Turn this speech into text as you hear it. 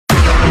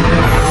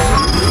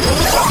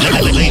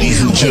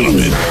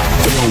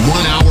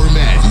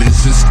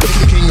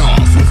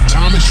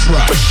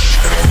Rush.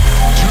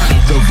 Turn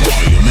up the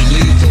volume and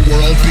leave the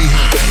world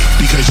behind,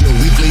 because your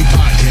weekly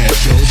podcast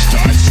show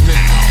starts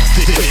now.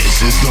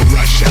 This is the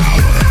Rush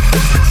Hour.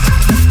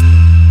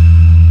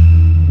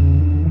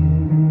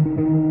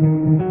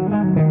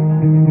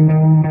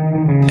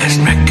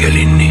 Ezt meg kell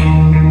inni,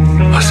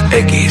 az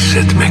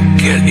egészet meg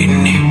kell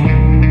inni.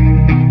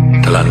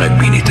 Talán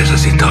megbénít ez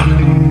az ital,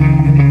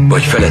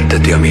 vagy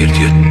feletteti, amiért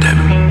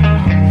jöttem,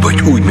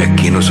 vagy úgy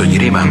megkínoz, hogy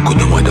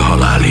rémánkodom majd a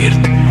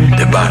halálért.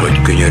 De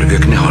bárhogy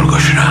könyörgök, ne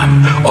hallgass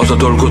rám. Az a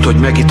dolgot, hogy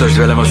megitasd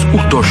velem az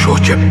utolsó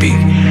cseppig.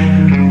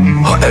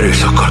 Ha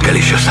erőszakkal kell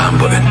is a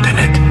számba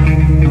öntened,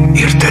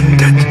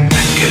 értetted?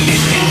 Meg kell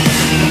inni,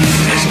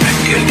 ezt meg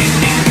kell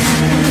inni,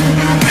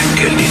 meg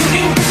kell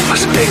inni,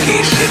 az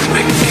egészet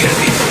meg kell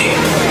inni,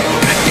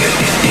 meg kell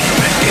inni,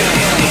 meg kell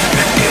inni,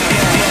 meg kell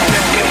inni,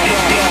 meg kell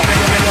inni,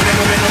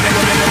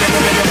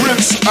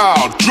 Rinse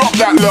out, drop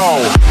that low.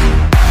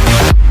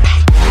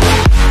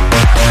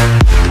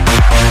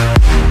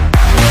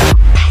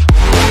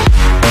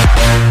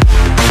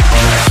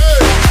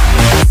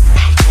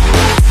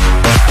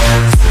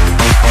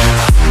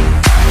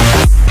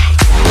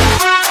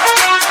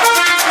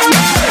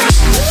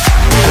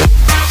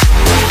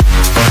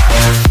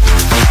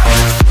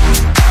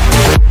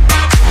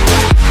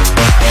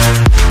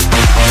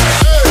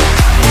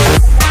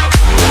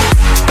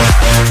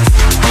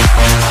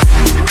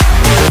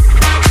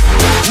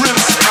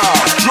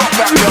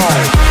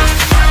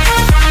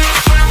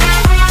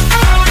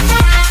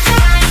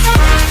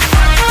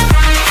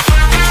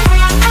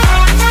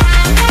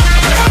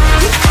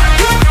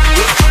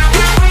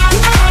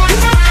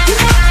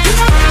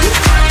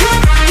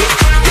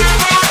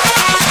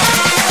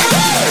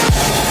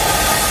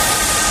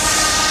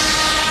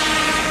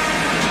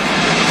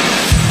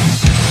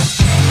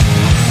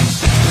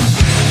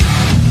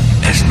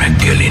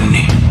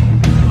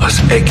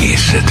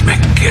 egészet meg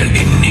kell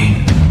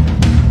inni.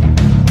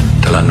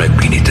 Talán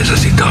megbénít ez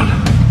az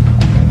ital,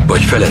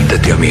 vagy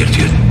feletteti, amiért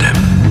jöttem,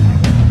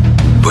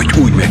 vagy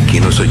úgy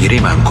megkínoz, hogy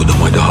rémánkodom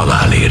majd a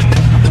halálért.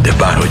 De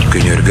bárhogy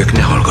könyörgök,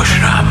 ne hallgass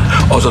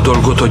rám. Az a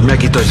dolgot, hogy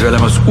megitasd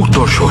velem az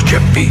utolsó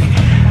cseppig,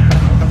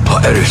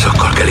 ha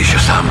erőszakkal kell is a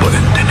számba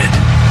öntened.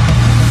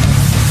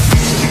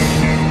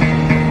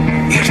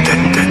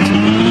 Értetted?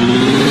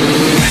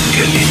 Meg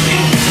kell inni.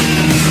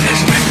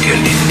 Ezt meg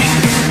kell inni.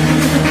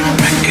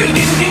 Meg kell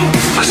inni.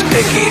 Az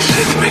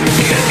egészet meg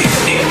kell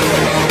inni.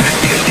 Meg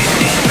kell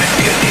inni. Meg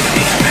kell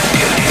inni. Meg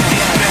kell inni.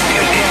 Meg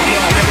kell inni.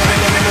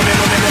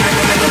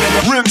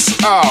 Rinse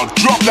out,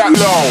 drop that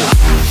low.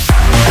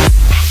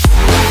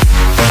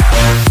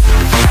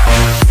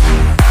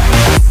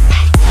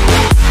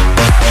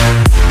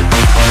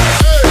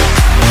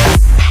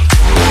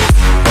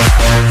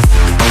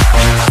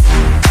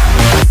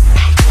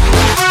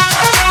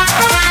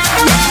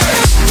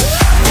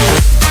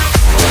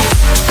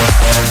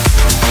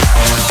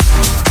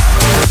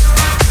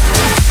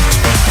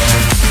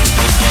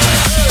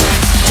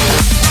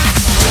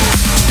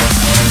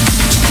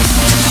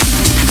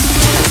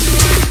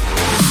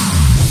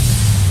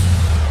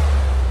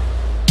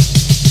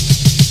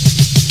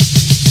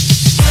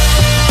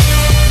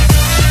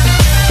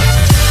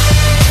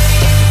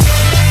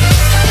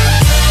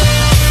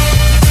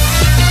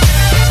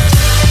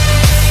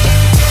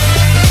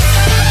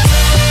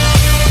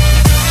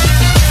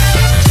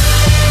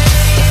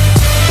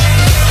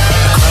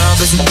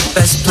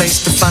 Best place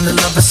to find the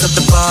lovers of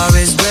the bar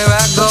is where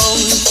I go.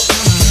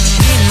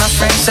 Me and my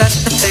friends at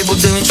the table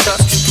doing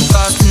shots, drinking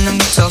fast and then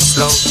we talk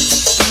slow.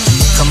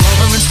 Come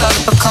over and start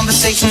up a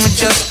conversation with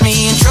just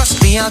me, and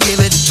trust me, I'll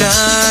give it a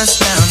chance.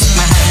 Now take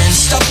my hand,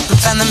 stop and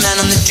find the man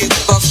on the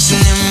jukebox,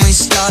 and then we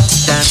start to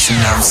dance.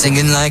 And now I'm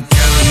singing like,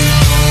 girl, you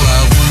know I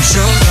want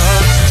your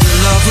love. Your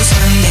love was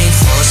handmade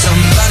for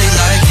somebody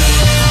like me.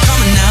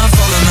 Come on now,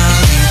 follow my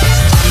lead.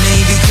 I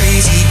may be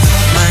crazy,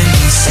 don't mind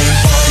me, say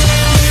boy,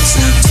 let's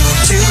not talk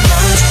too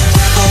much.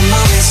 Grab on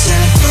my waist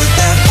and put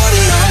that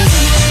body on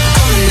me.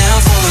 Come on now,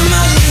 follow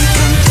my lead.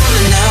 Come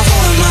on now,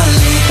 follow my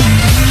lead.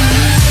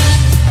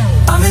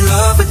 I'm in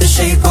love with the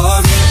shape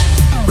of you.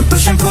 We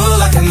push and pull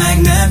like a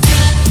magnet.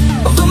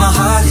 Although my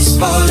heart is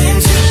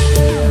falling too.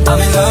 I'm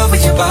in love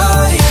with your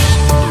body.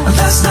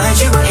 Last night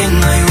you were in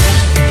my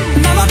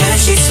room. Now my bed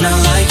sheets smell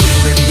like you.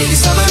 Every day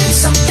discovering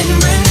something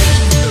brand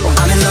new.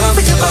 I'm in love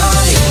with your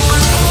body.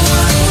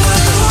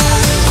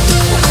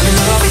 I'm in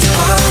love with your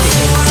body.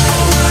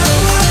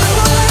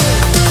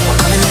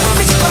 I'm in love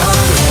with your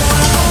body.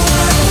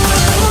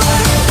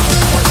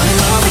 I'm in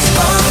love with your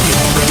body.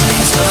 Every day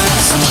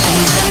discovering something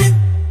brand new.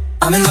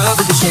 I'm in love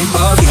with the shape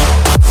of you.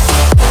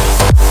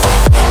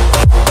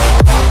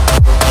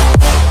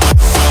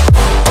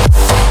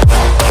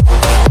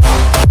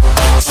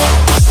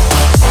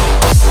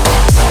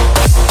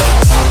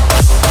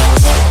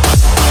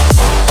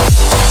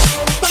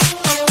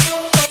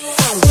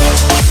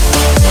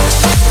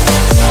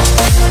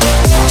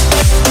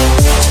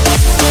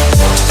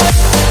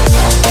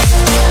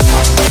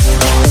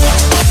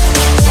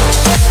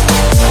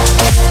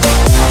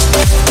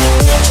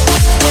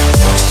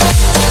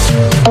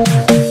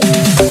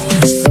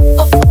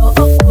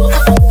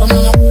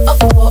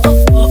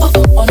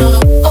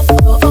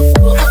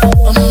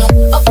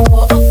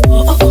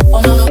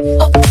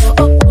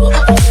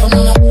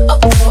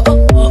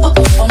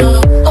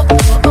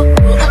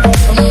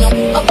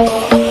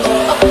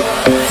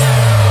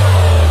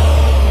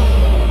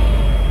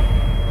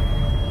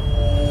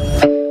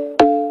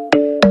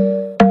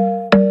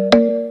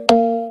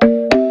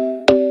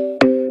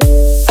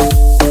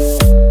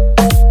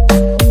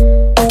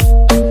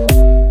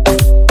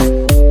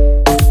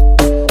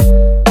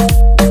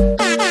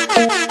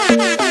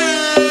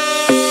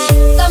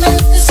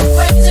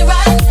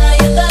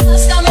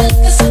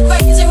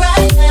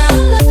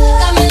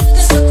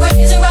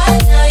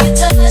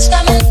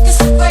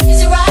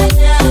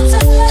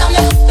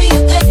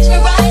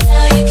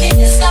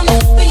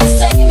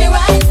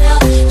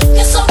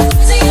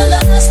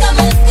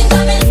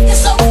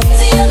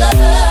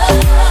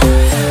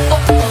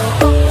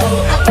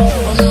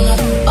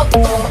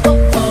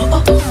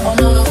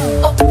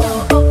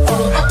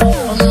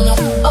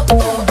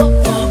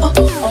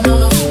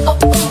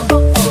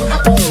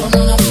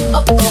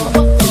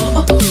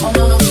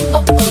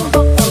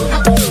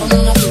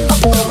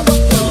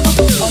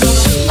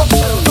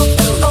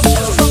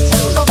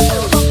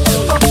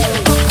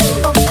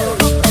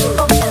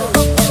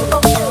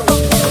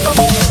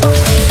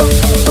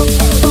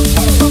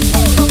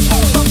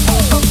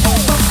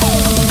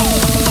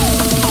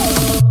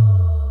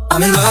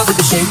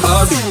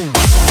 of you.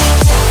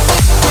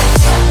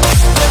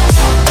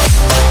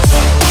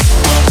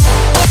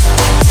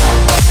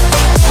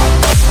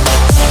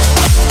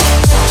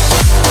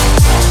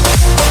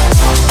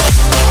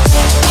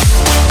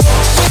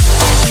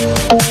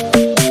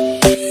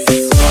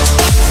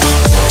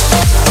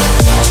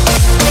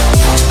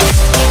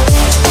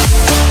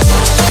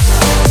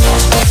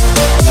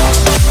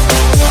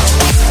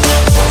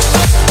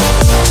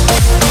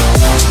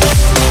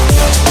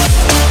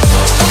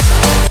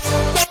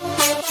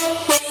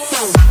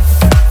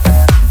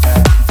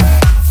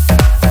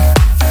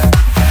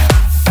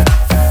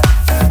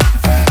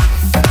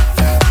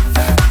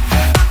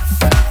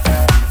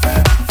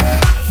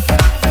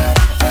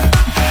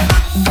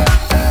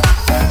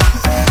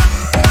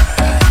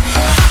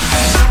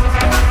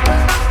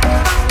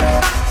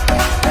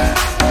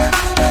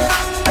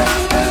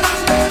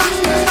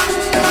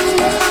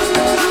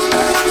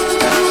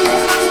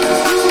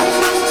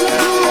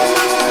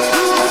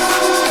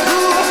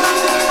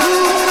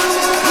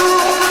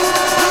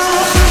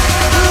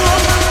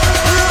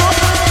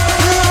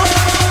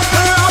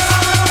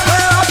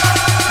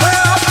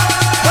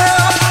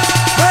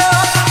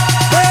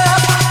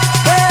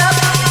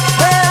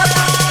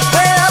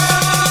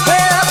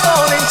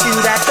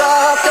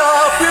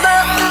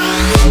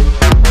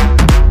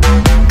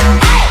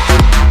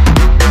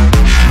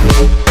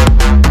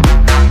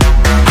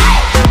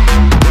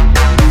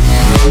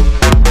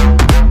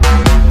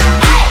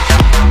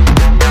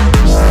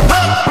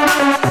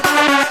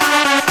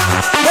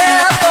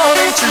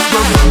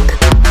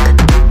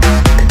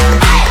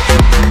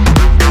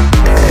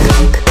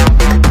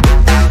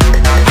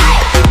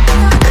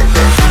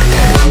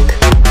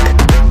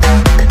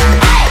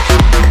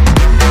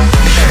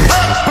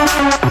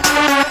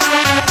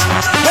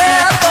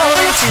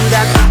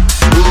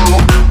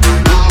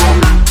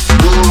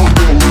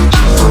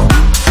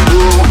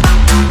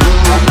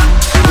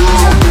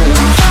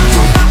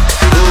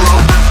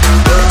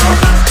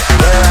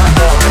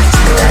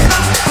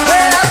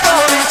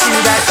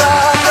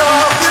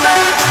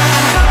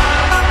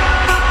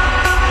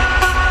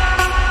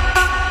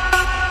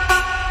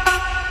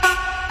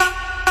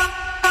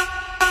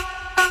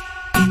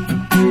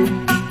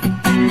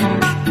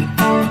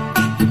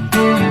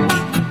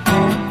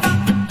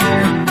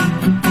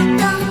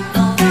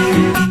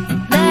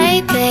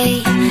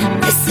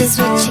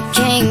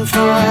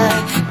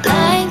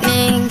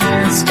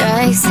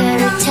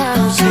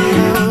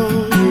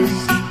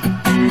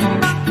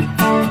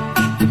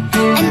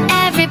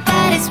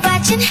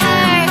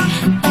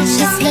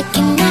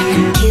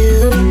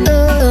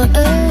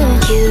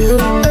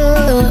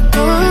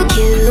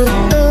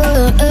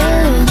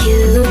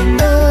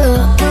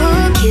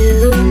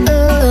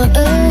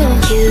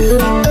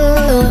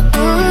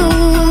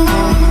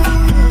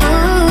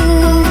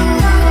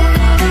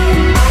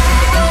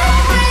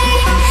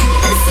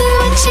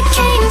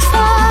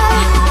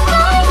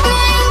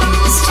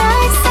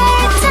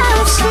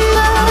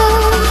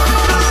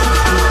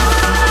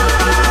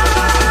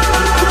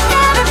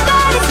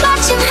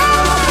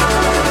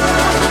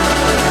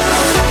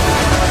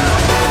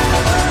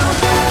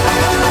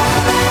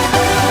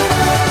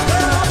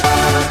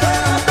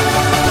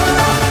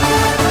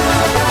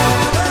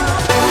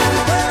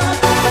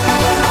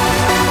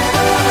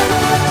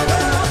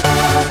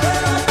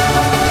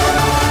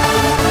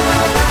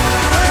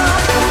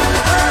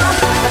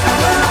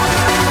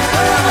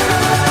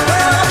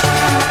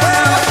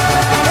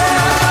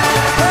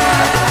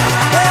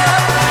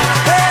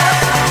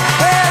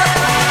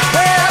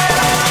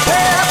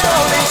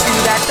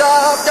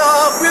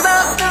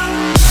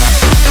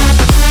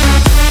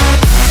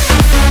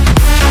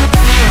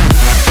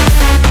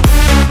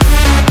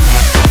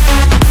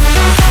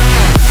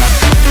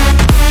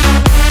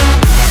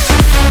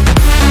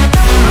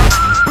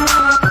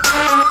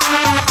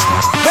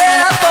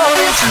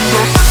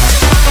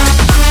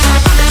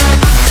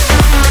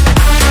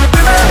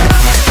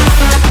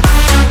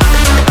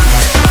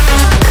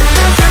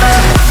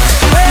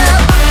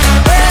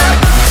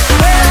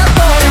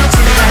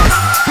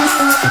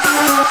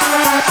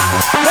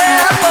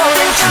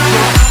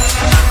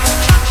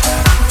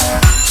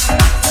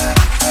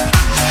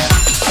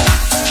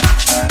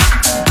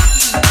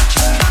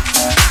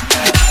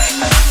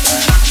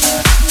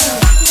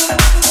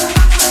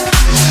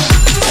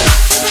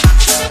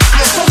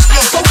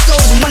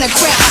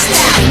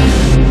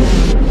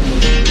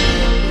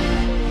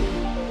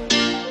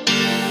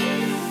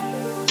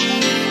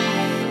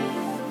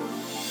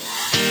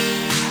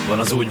 Van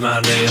az úgy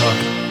már néha,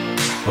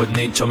 hogy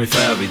nincs, ami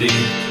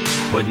felvidít,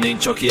 hogy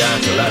nincs, aki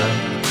átölel,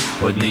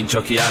 hogy nincs,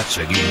 aki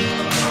átsegít.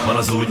 Van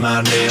az úgy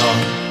már néha,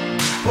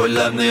 hogy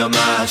lennél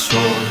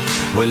máshol,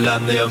 hogy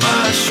lennél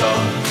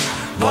mással.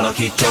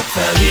 Valaki csak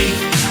felhív,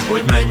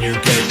 hogy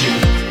menjünk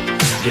együtt,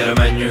 gyere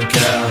menjünk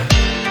el,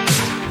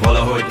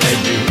 valahogy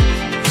együtt,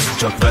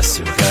 csak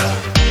vesszünk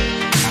el.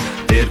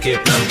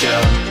 Térkép nem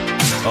kell,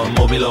 a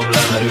mobilom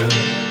lemerül,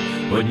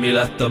 hogy mi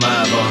lett a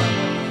mában,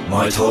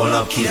 majd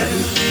holnap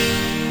kiderül.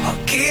 Ha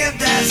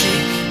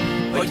kérdezik,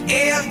 hogy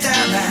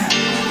éltem-e,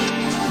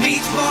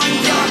 mit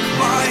mondjak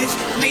majd,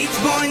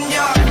 mit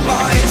mondjak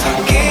majd,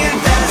 ha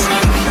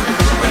kérdezik,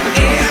 hogy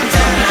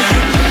értem-e,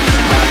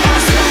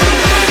 azt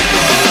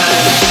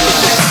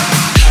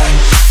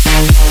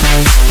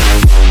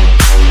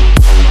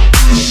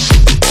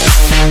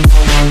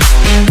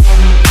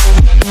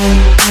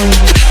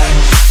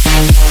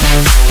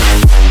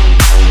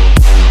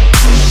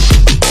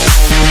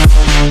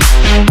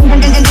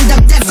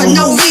dead for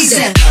no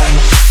reason.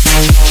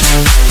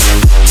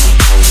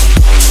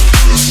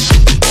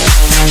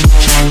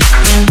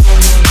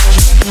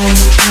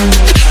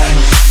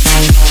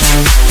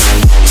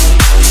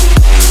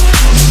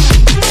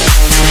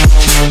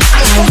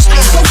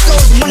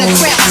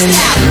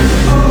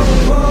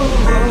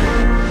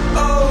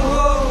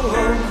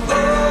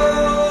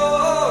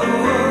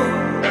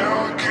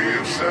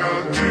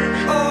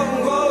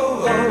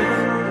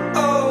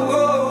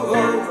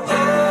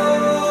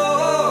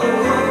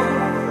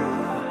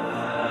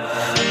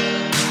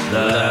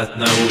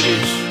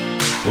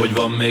 hogy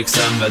van még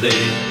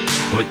szenvedély,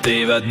 hogy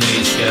tévedni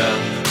is kell,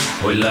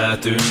 hogy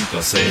lehetünk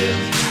a szél.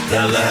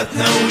 De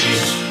lehetne úgy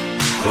is,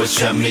 hogy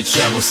semmit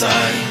sem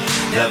muszáj,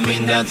 de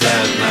mindent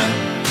lehetne,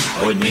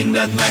 hogy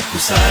mindent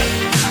megkuszálj.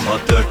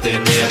 Ha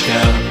történnie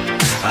kell,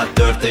 hát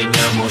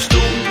történjen most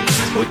úgy,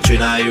 hogy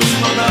csináljunk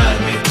ma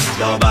bármit,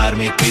 de ha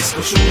bármit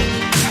piszkosul.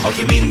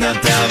 Aki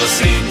mindent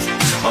elveszít,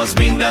 az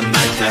mindent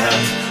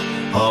megtehet,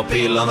 ha a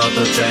pillanat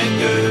a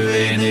csengő,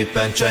 én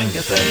éppen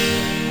csengetek.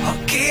 Ha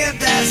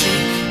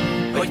kérdezik,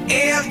 hogy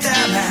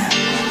éltem-e,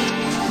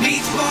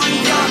 mit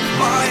mondjak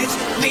majd,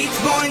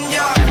 mit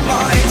mondjak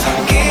majd,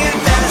 ha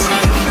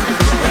kérdezik,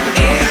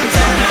 hogy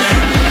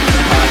éltem-e,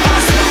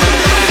 azt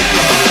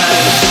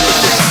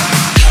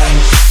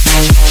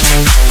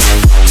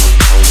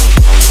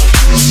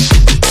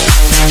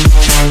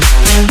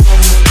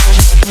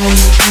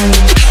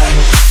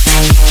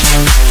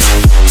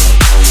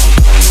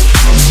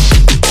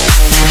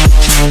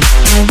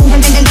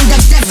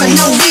Dead for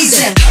no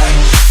reason.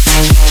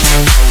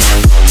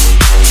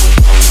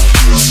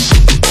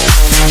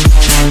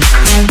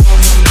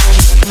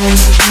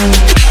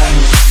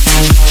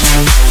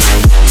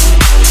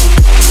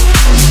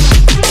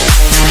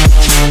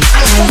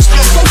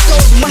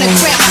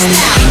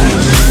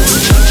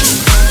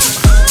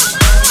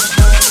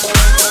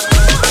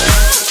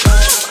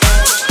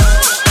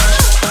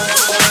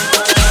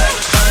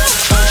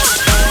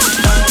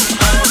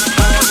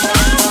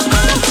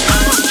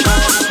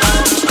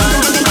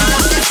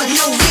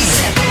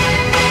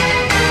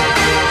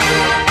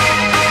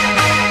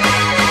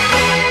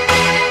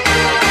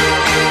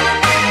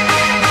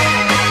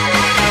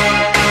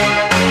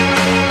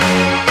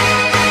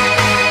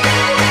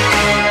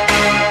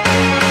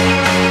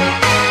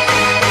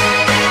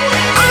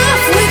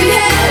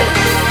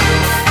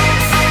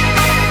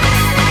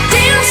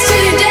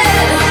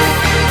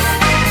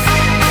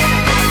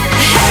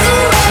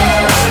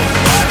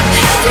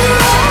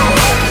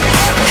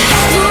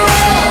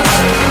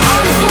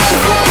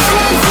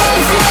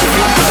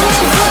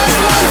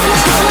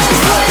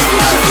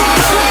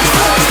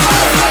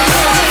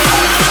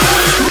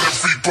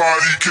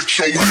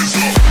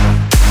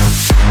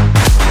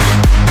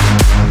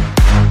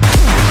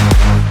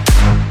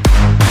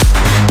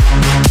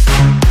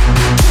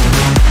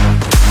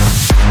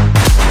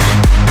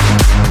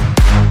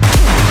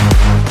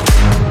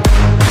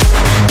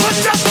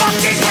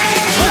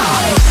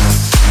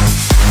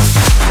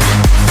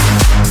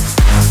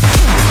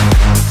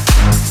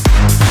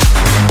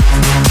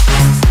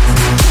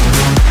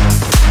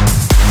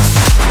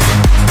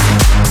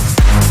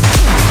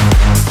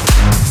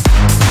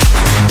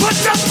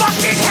 put your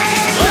fucking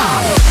hands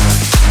up!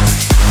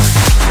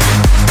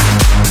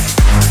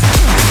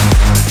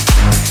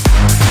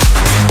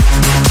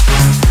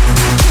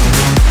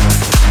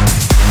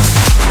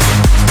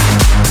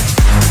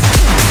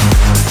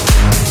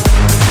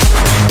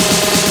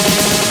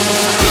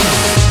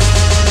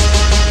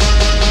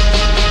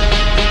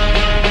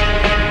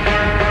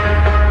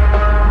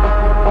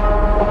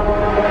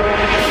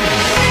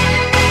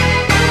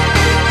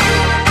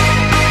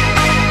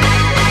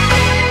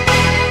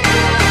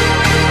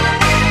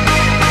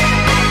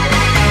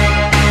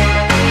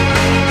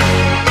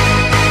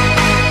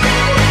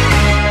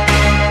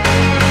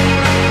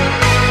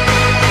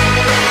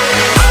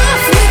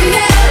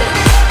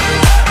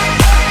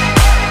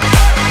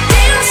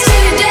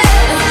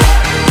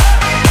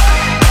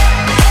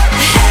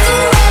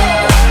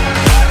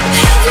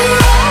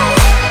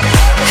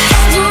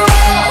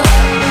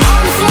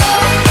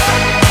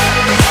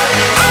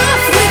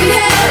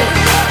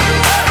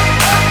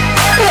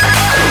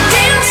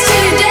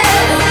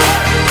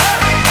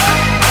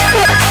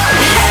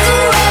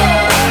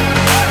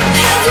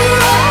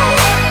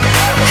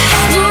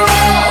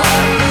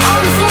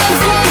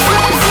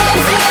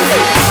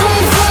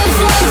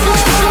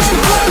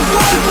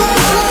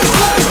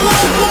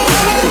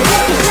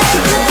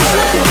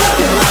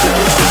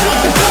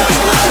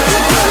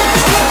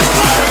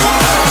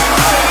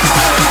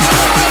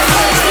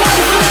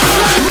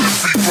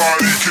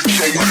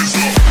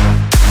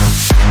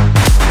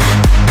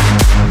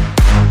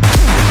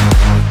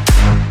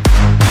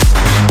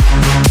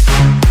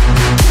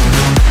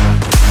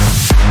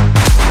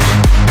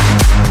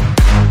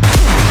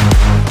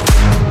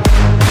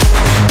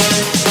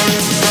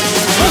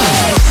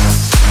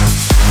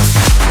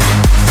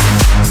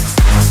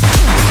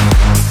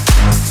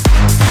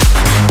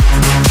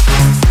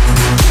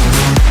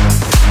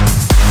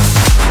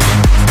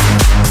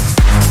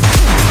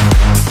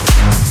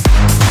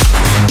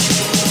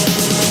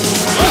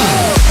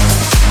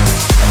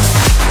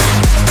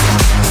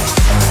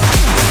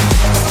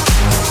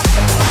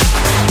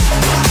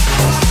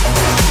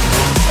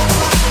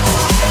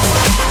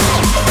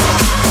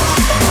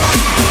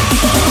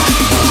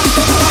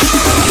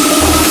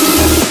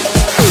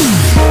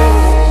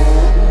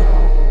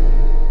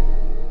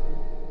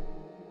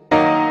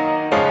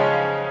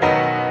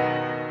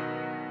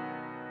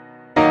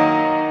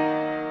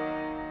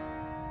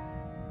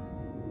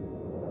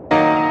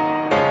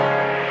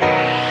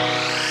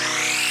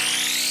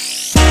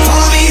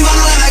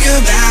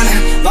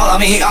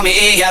 valami, ami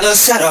éjjel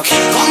összerak.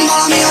 Van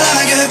valami a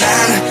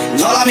levegőben,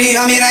 valami,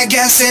 ami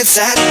reggel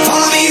szétszed.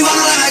 Valami van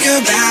a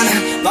levegőben,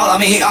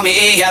 valami, ami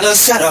éjjel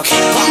összerak.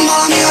 Van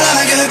valami a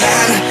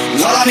levegőben,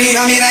 valami,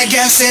 ami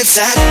reggel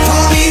szétszed.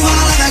 Valami van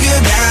a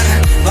levegőben,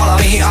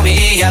 valami, ami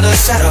éjjel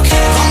összerak.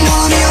 Van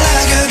valami a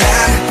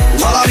levegőben,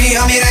 valami,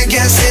 ami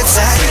reggel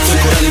szétszed.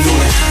 Ötkor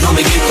elindulni, na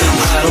még itt nem,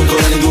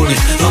 3-kor elindulni,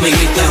 na még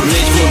itt nem,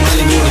 4-kor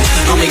elindulni,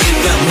 na még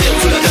itt nem,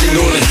 nélküled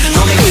elindulni,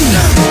 na még itt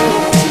nem.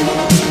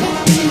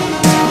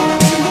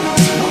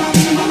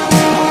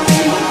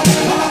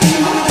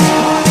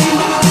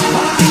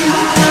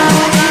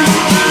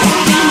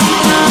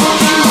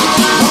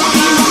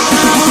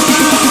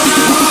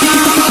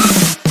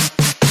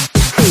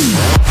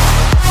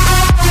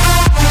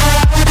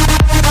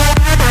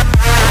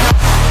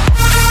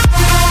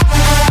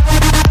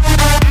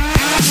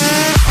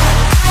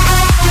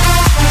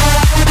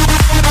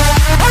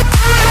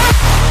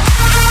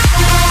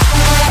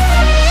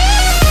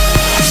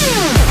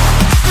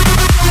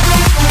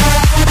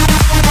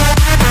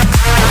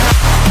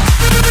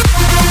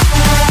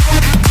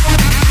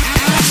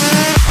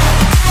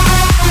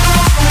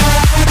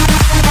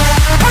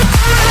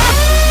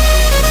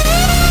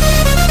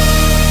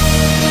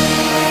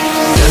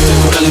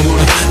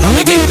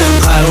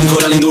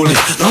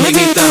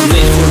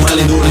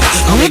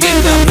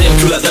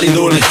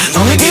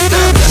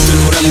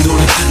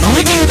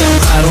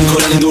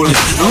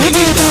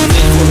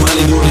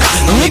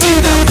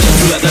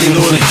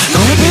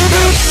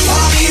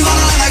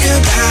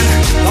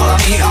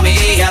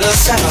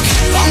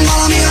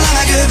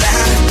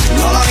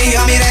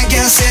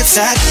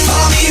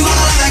 Valami van a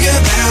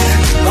levegőben,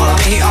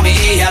 valami,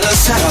 ami éjjel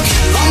összerak.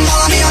 Van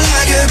valami a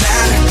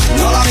levegőben,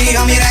 valami,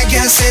 ami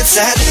reggel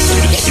szétszed.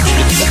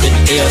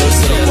 Éjjel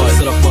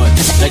összerak majd,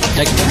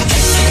 reggelre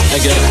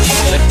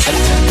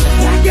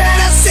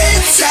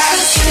szétszed.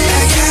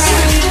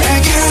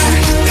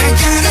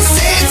 Reggelre szétszed. Reggelre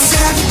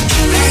szétszed.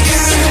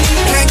 Reggelre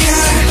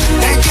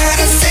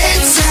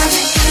szétszed.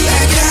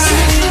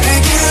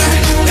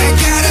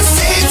 Reggelre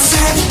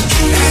szétszed.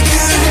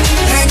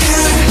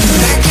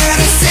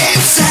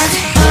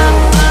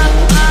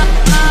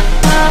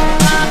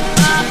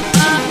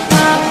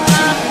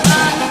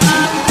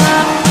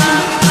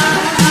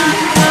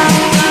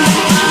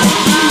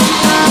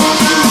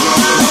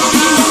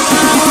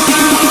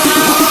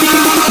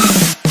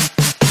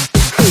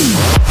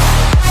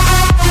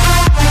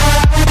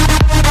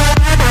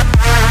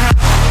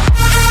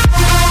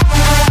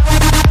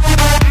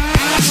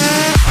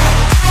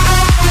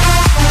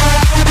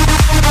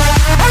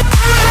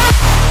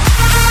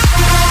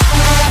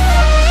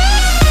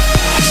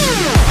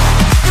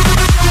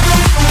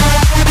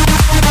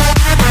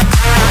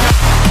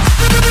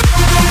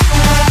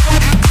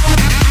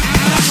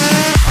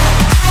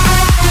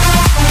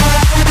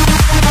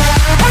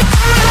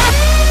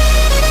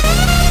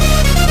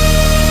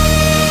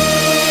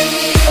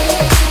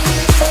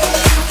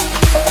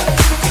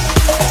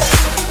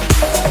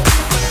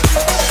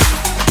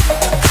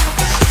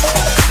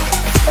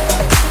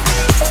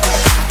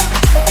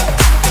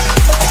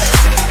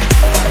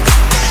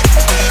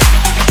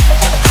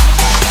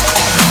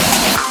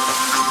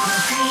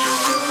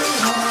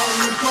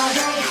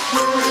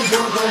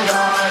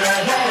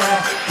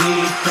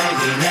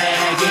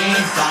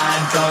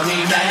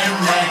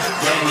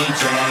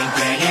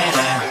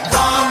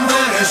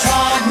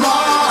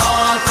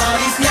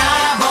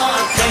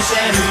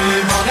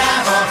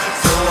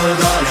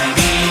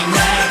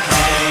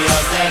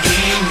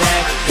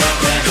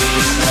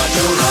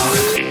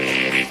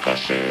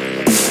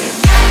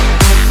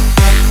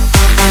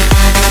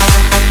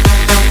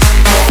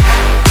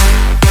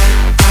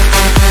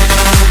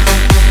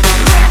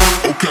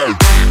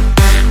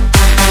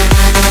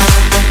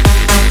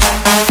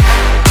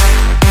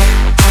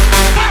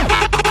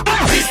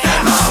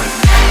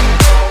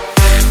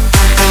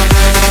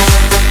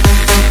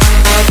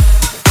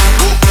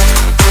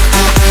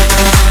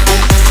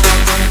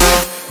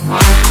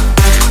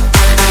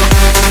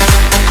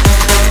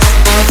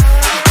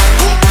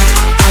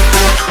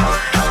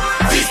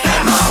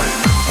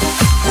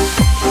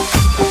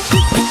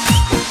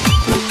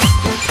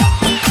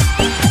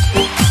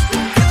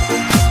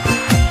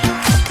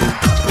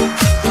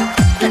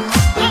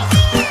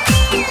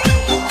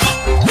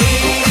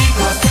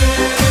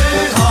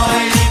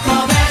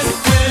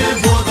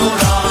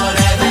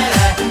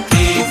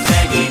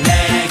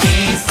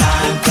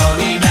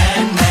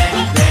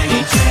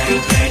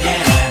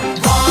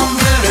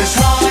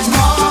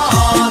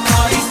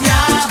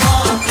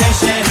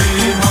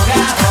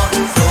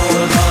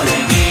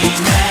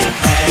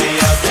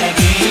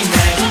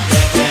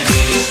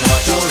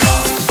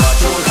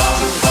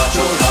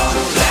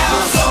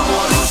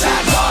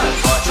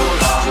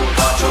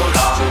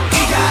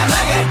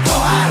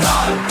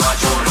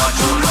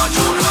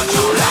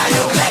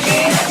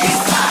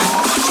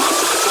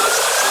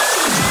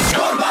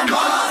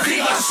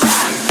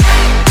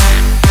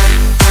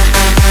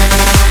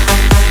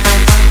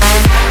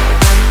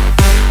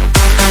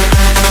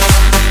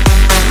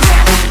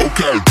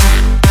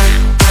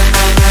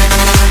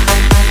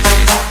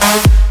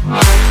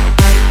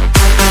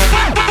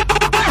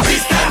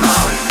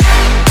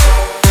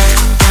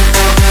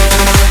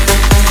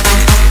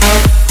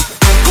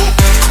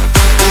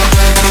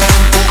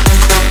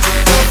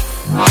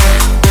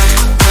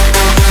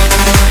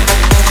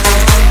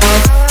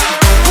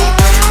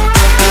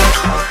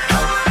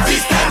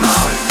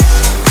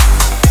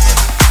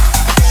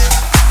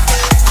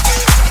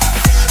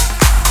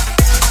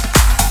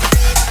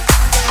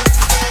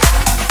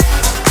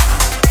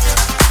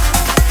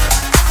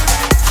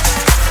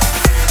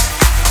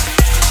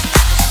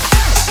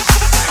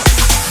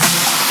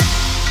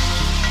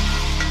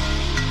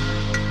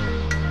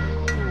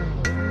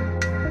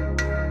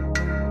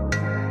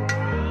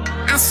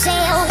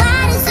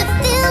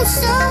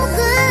 so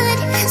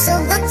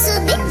good to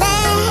be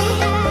bad.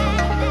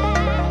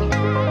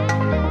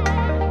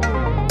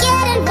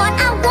 Getting what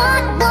I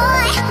want,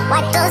 boy,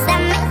 why does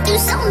that make you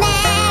so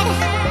mad?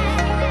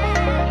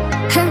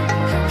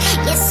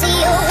 You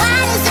see, why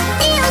does it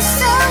feel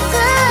so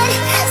good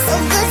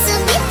to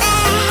be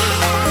bad?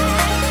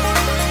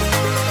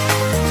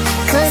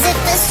 'Cause if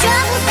there's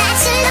trouble that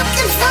you're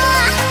looking for,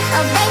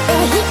 oh baby,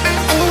 here I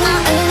am.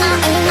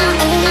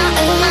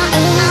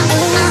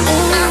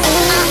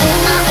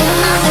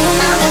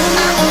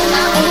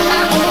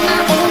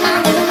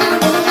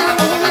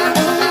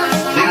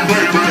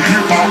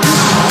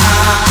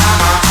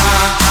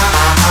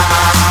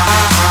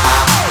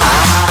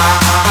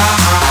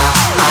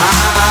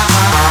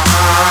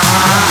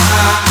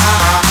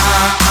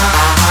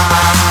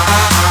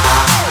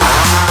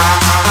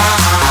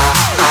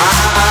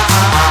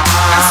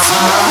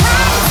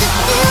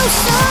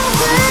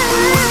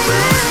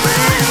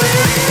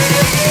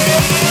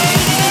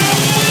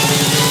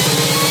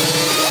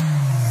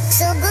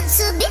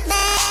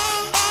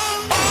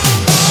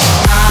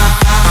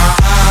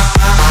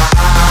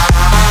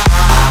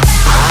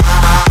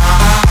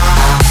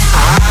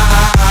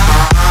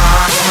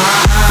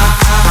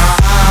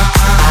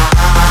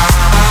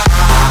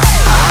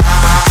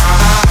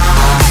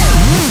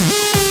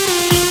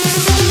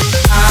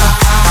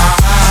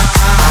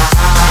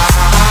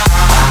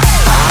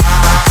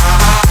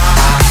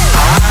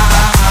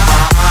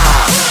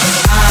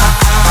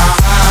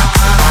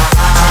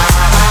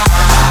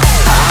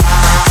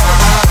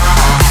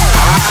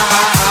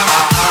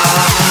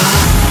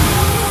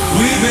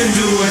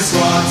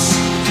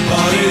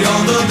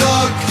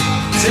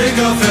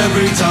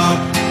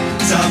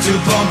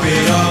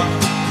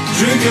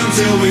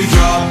 Until we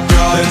drop,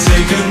 then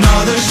take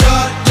another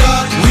shot.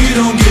 We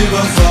don't give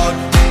a fuck.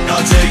 Now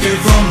take it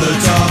from the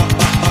top.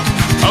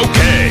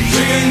 Okay.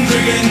 Drinking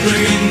till we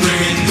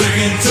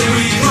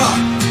rock.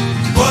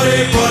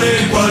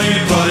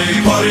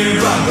 Party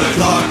round the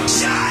clock.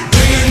 Drinking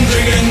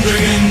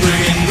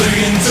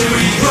till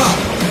we rock.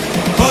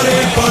 Party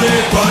round the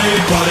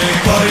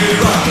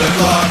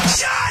clock.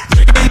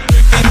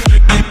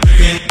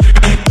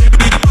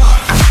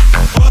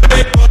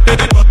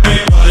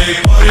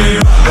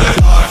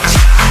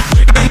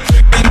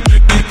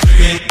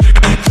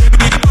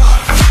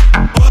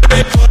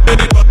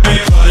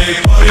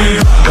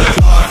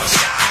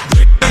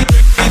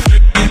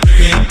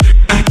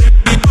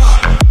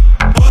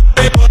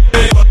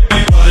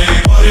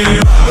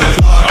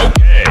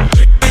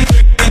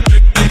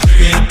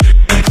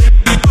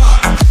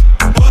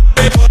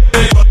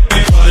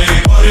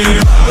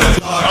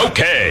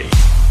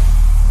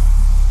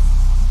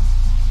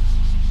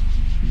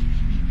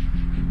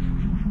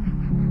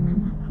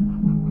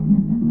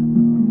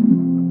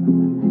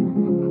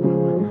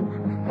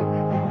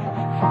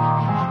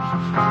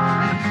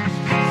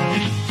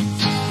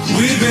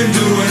 We've been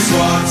doing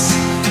squats,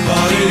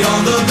 party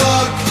on the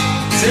block.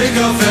 Take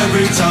off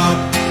every top,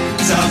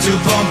 time to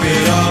pump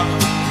it up.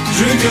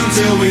 Drink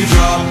until we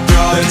drop,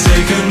 then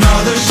take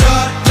another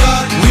shot.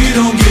 We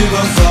don't give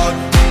a fuck,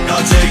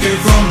 now take it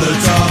from the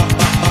top.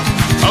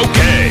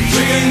 Okay.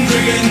 Drinking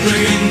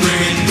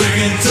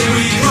till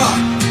we rock.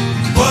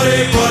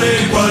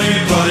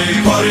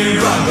 Party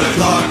round the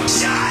clock.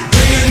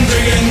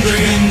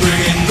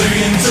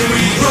 Drinking till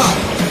we rock.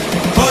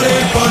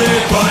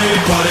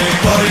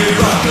 Party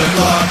round the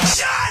clock.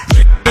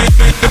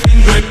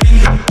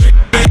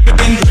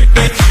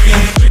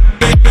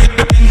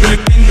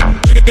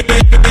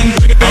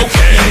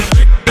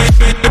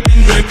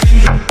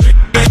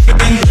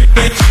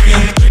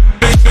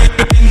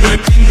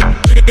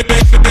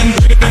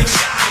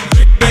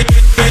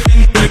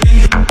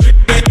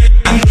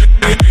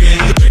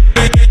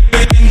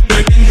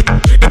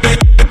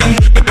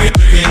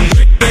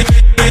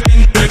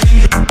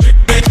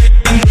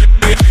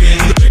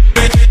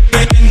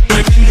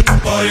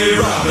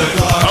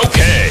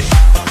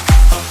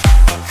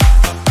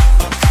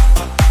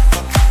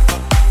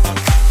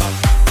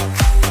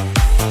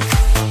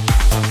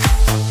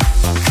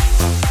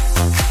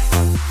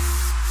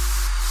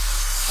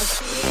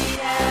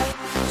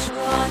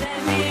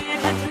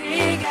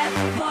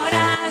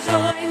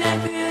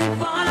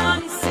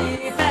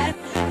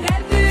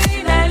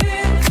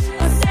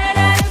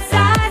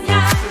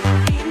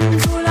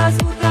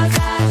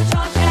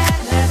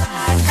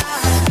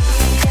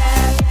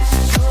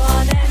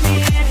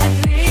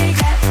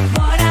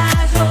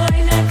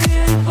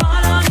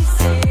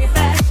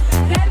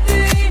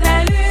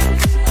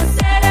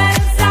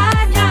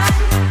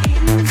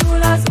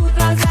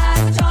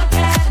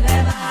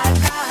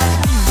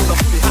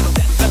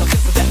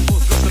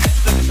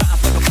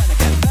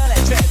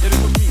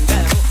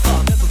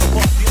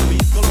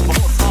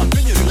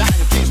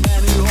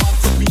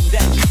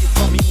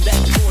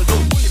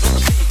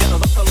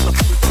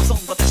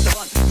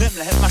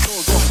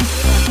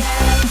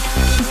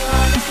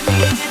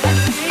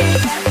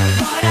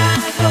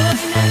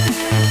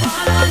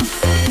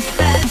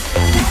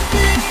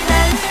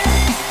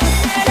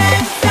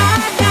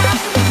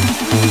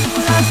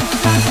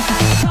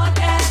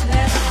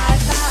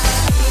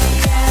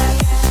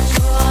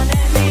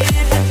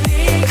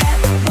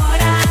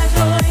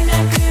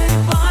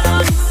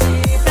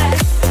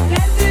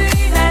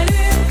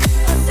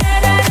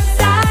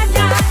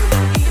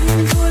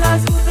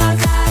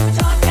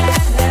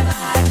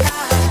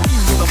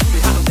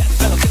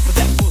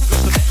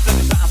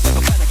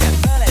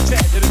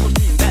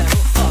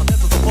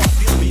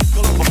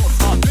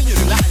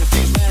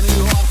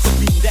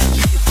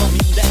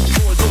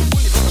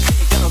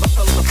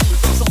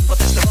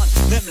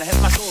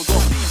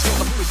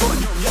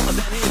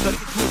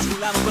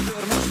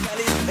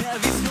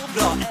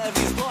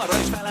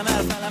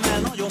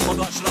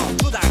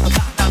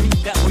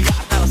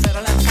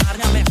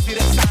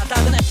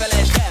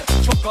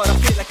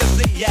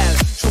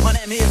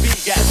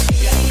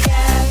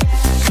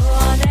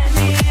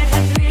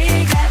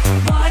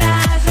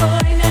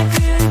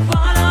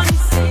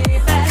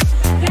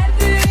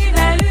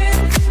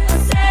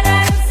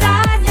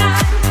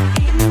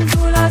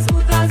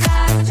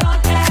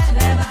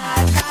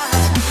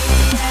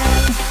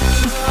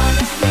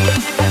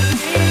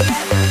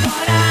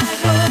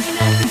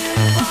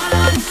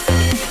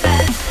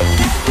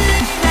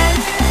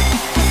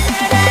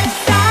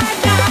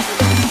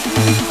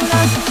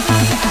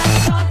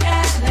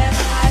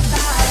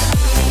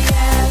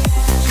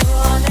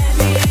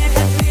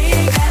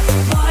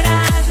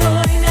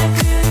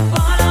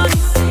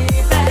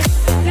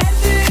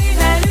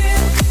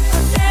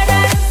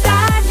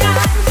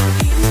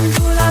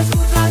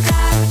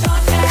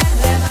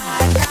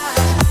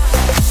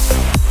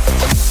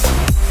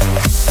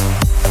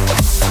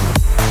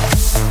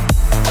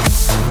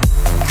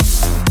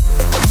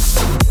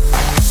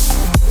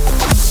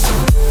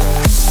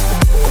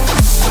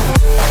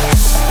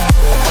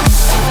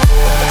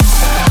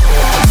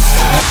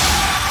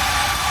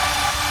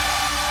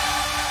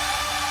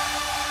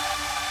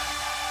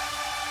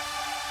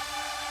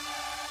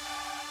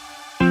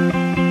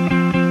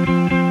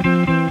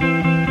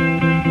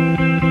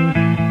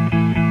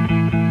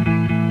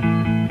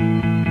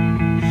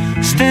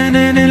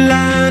 standing in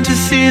line to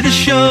see the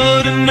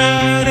show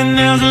tonight, and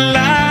there's a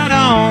light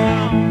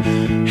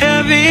on,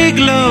 heavy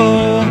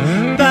glow.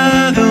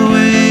 By the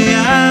way,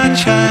 I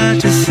tried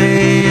to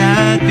say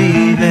I'd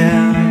be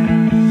there,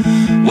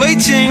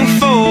 waiting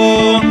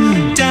for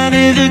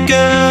Danny the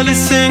girl is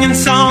singing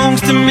songs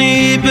to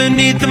me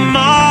beneath the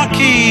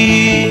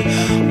marquee.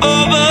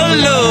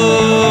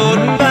 Overload.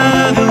 By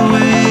the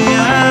way,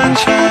 I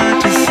tried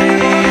to say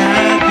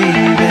I'd be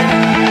there,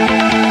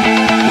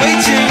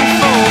 waiting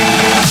for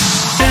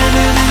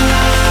standing in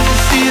line to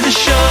see the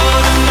show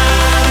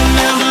tonight, and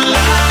there's a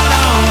light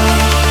on,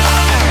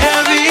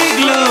 heavy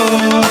glow.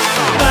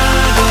 By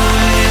the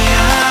way,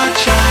 I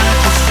tried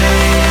to say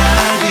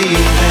I'd be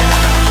there,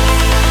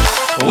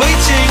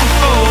 waiting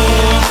for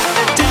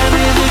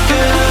Danny the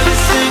girl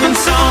is singing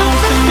songs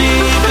to me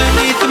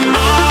beneath the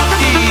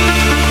marquee.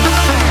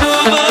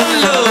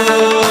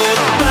 Overload.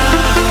 By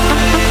the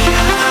way,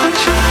 I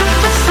tried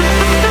to say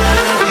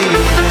I'd be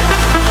there,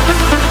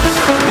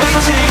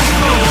 waiting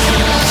for.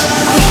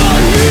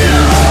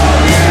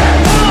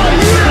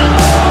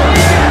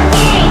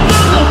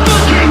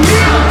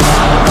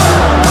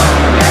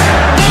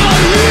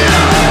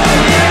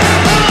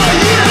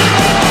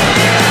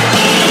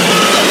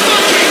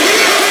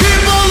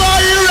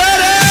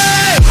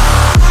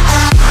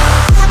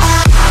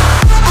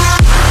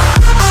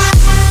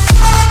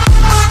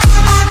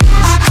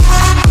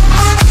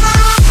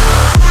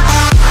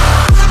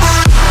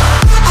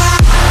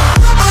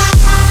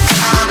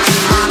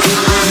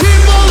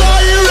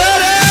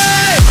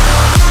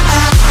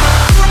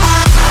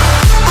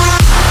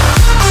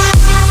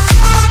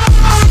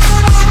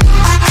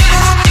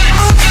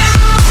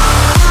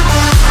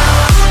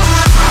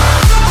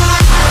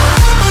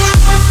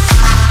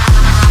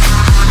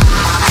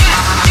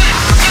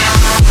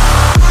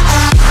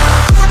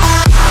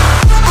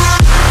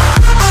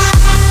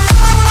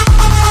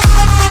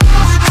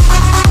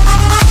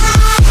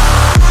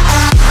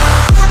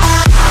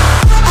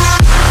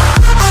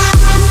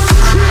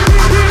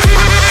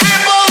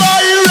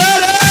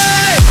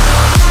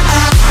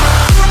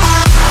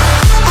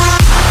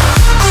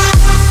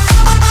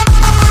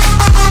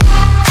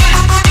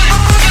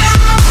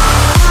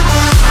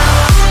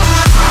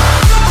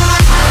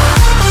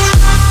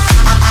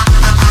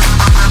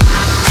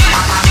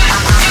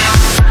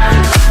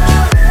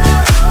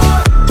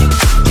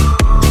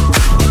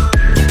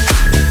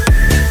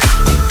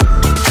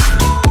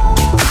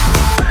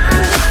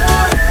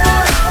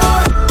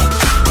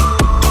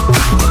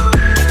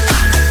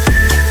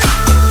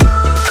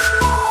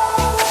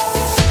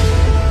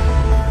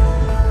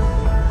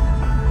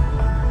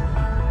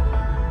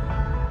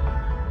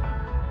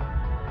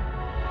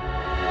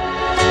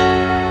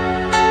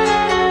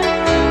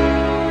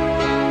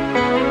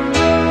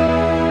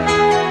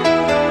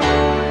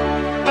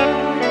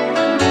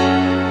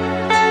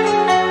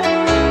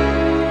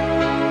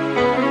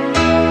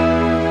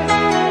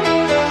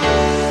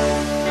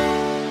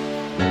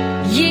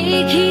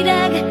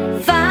 Jéghideg,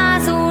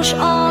 fázós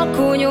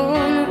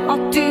alkonyon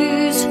a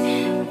tűz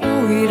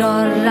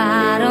újra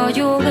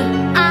ráragyog.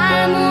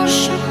 Álmos,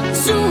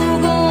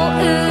 zúgó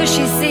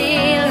ősi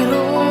szél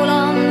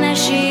rólam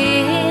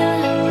mesél.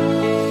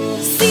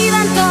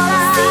 Szíven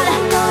talál,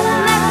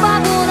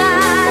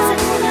 megbabonáz,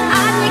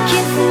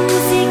 árnyékként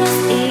fúszik az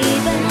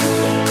éjben.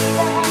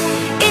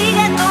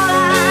 Éget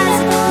aláz,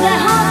 de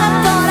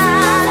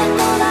hazatalál,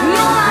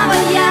 nyomába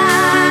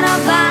jár a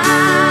vágy.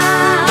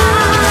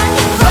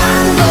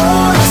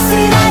 Vándor a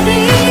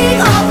színedig,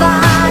 a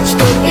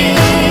vágytól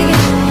ég,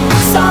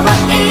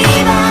 szabad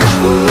éven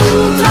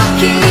útra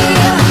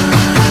kél.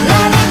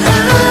 Nevét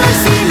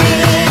őrzi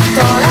még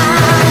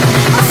talán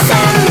a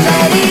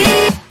szenvedély.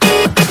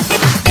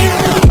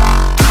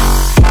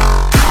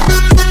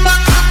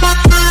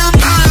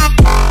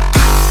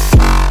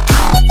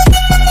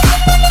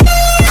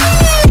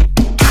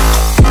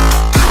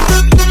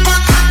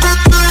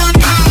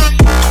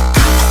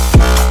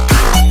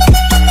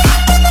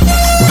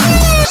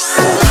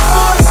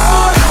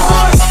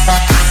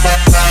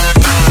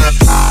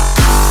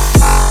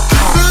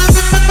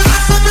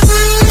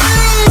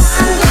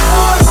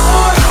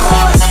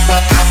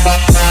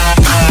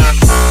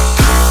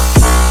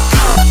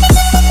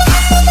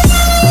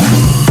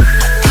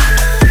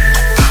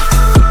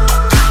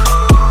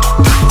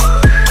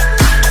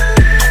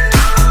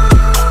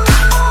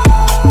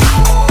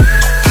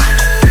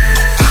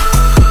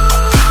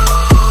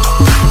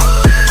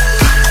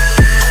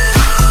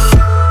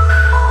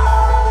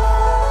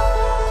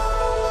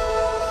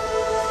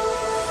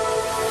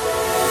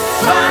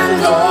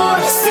 Vándor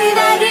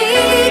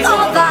színedig,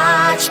 a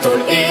vágytól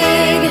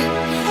ég,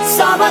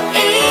 szabad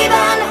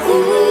éven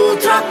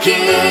útra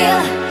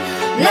kél.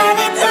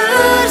 Nevét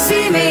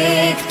őrzi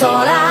még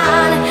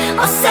talán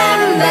a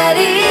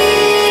szenvedély.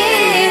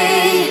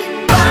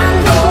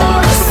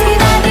 Vándor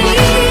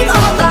színedig,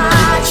 a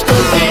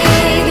vágytól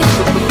ég,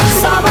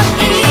 szabad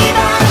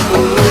éven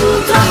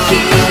útra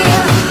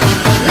kél.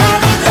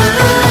 Nevét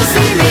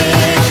őrzi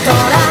még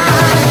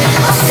talán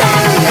a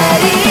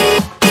szenvedély.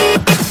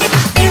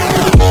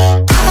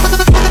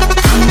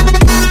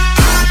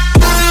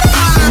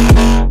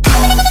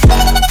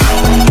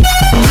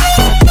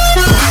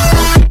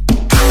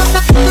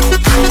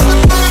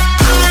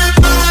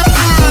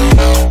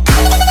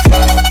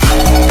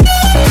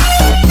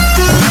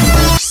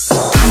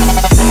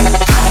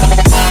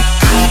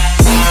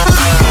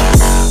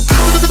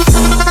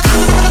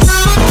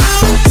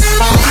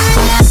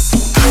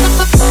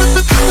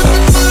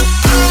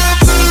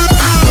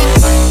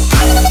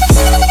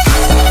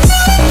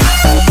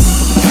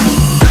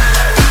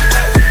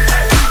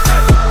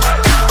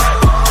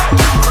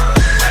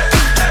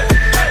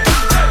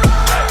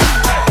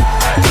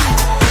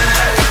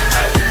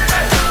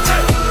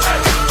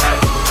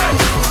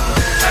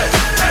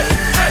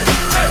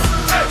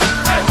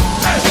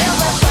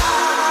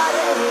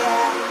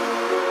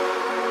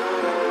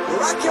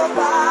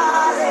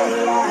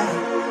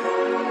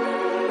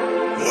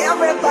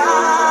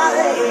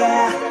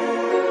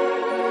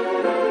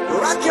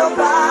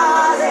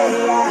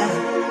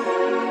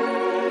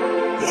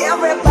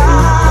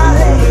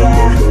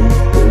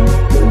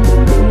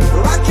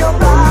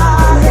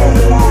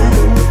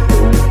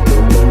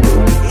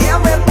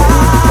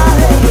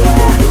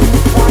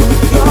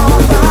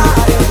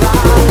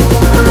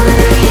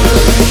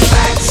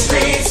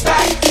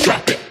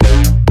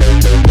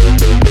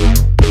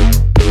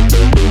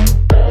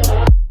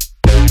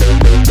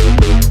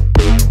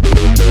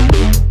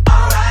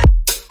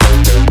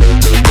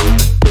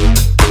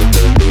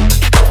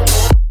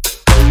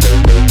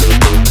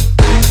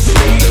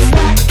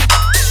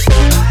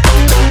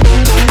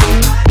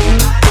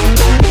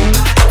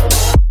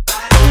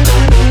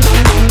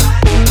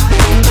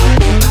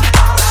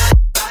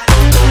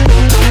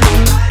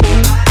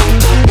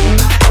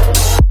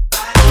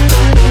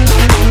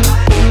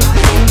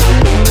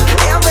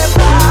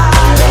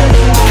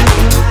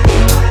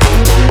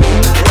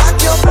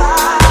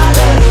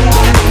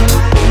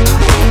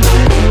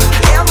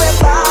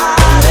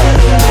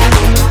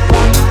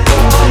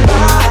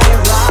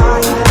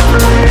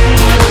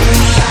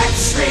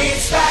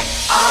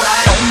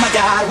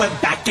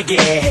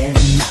 again.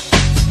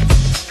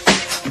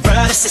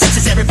 Brothers,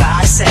 sisters,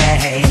 everybody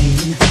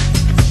sing.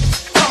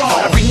 Come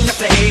on, bring the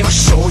flame, I'll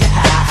show you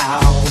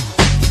how.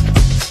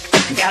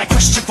 Got a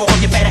question for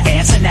you, better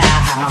answer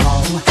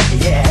now.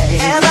 Yeah.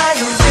 Am I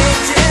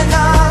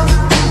original?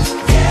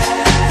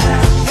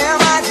 Yeah. Am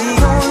I the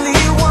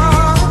only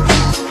one?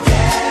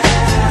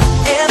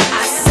 Yeah. Am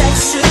I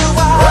sexual?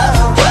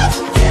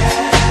 Yeah.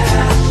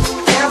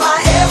 Am I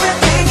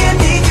everything you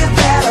need? You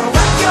better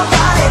rock your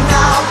body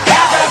now.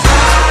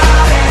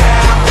 Everybody,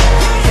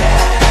 yeah.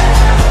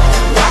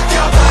 Rock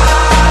your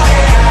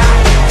body,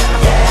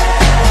 yeah.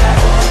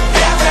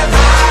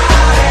 Everybody,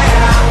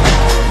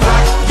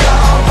 rock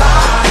your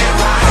body,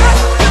 rock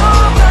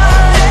your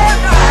body,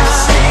 rock.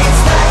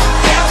 Streets like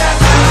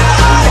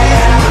everybody,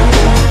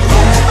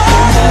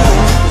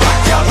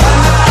 rock your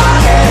body,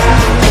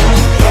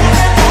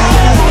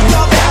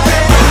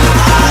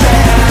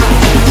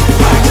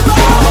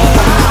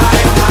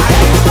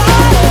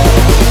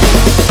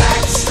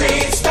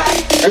 streets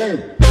like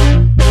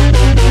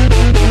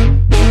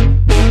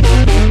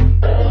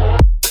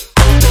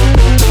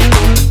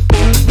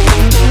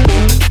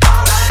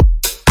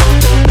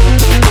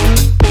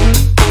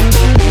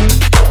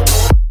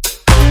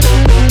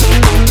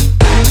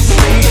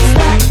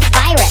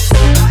Virus.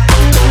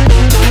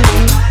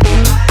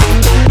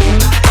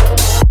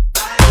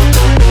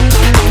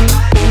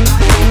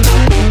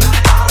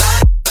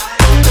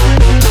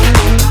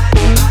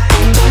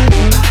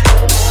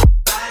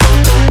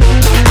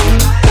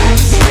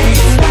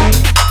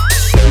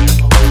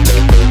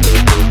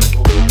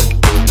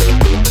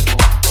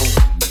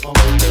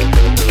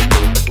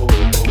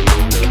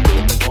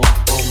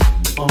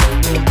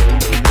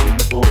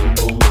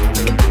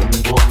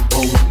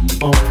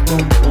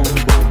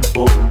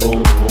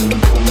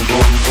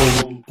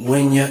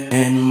 When you're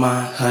in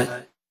my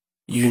hut,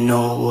 you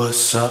know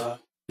what's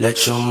up.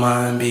 Let your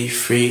mind be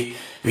free,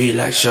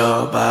 relax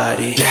your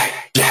body.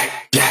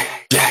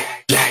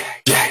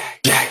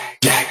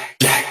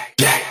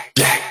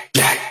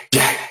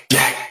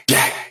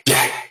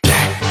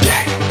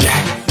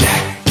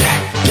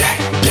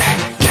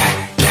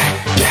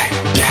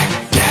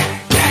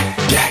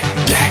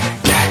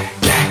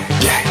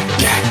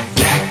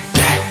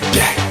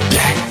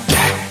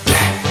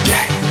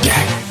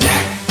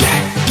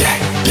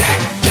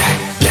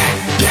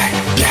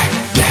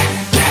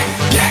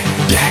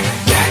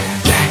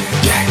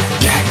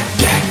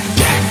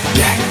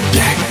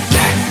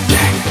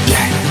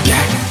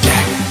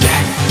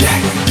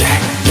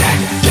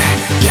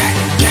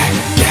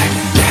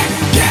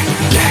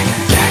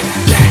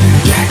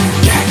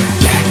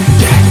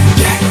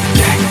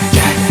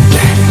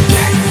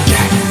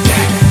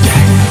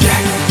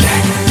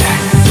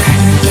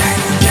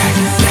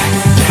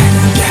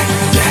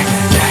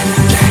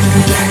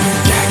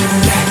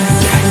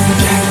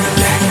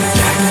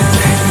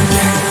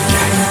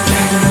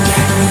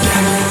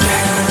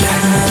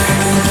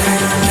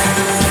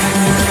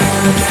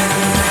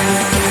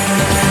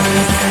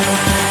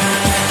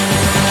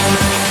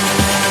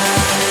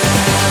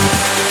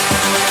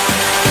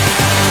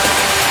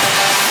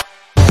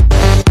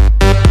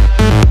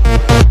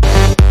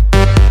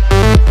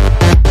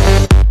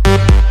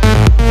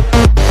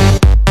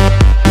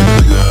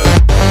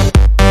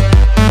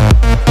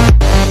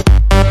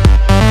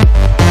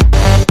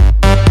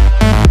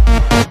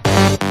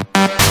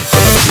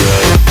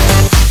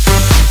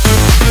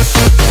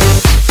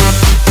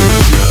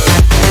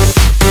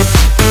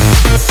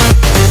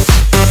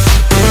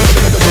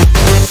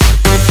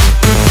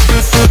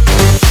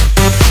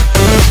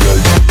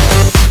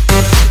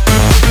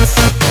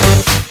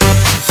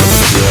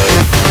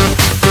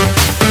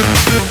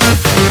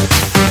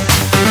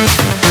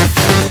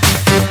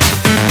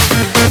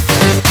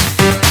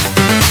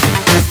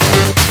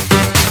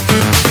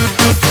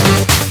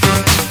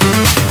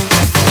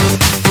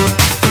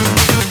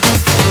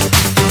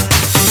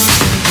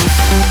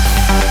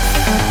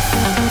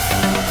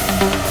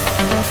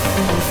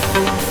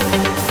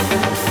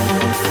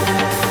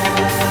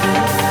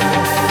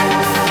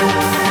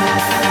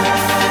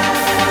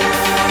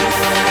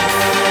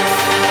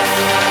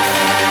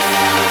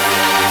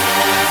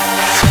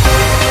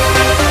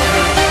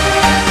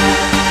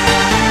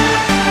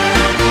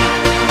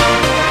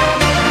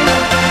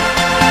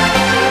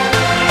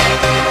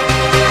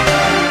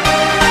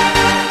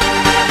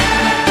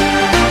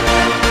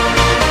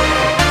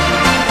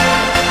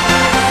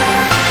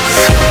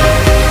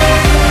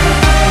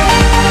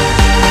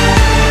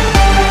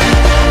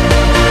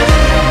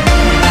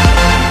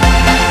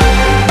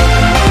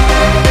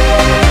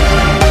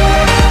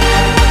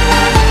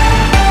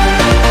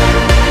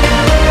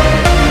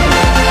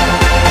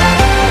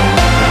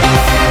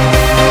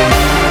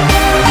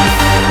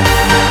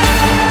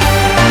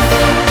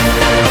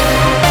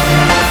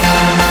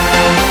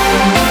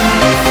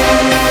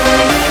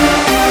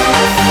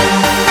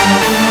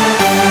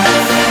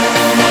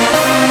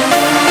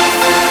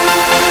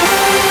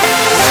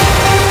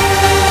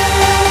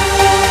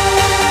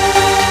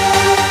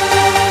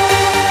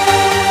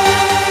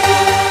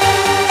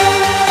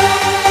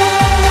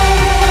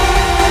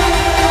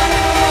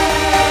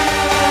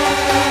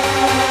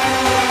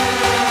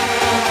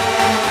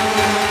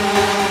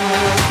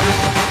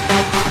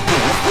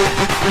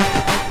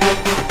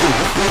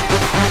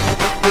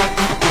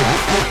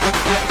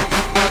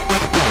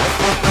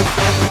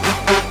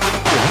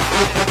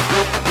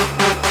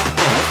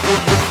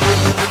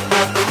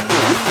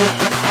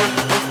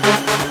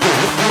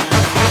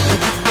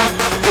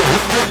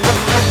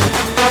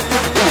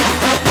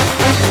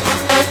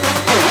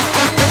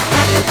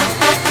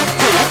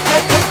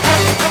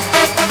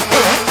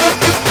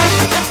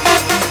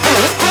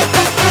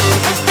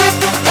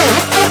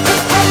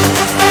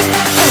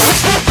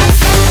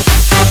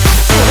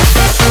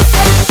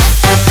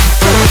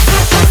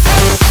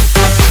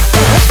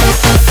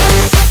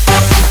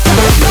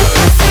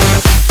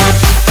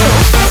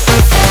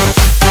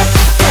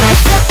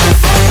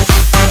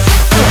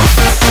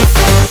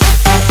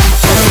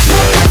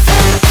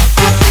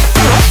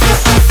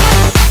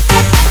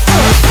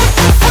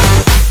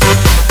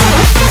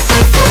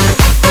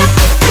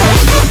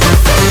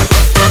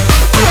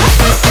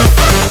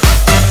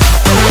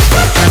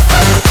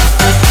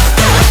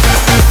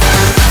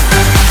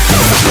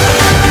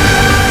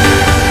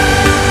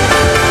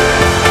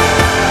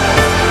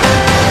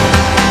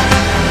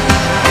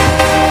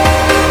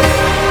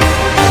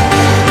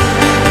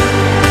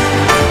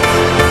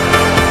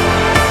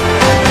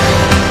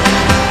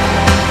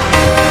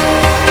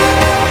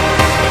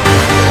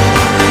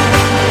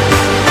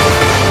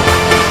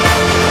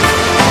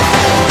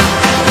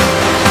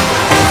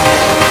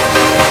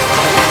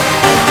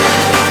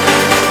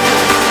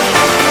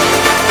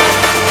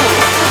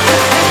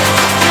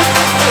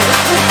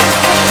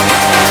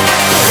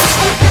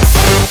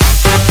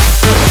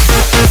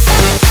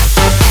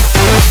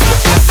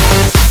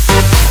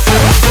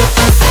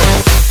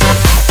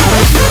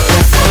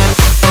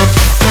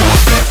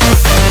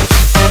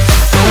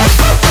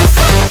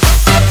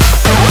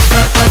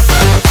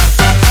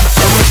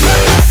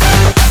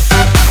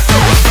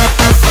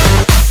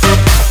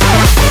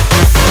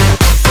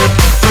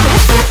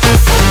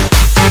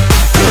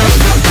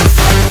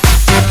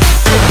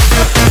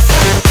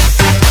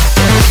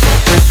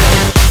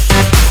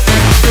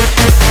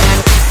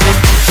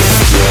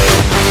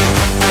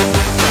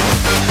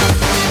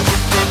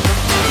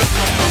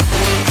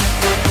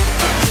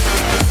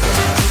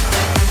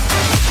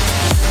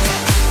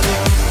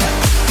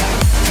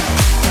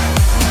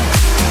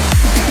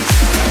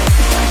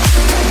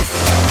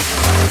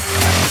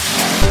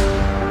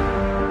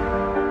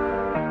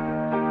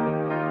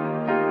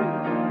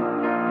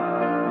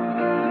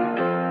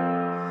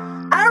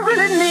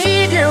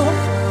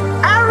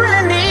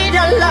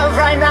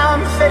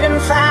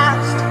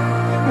 fast,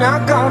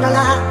 not gonna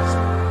last.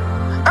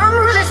 I'm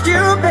really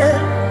stupid,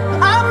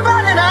 I'm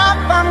burning up,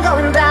 I'm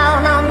going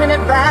down, I'm in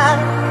it bad.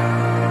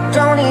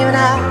 Don't even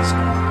ask.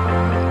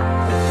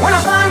 When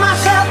I find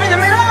myself in the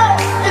middle,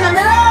 in the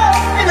middle,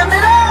 in the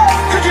middle,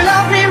 could you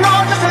love me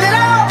more, just a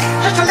little,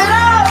 just a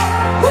little?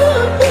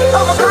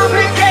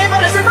 Overcomplicate,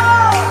 but it's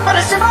simple, but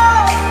it's simple,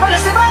 but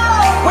it's simple.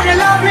 When you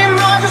love me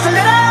more, just a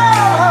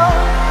little.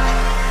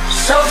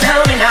 So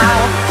tell me now,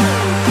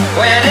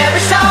 when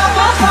every star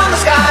falls from the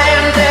sky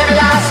and every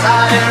last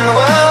star in the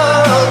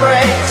world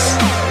breaks.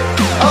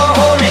 Oh,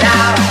 hold me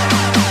now,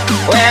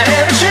 when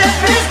every ship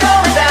is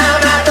going down,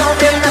 I don't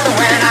feel nothing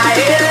when I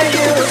hear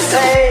you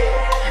say.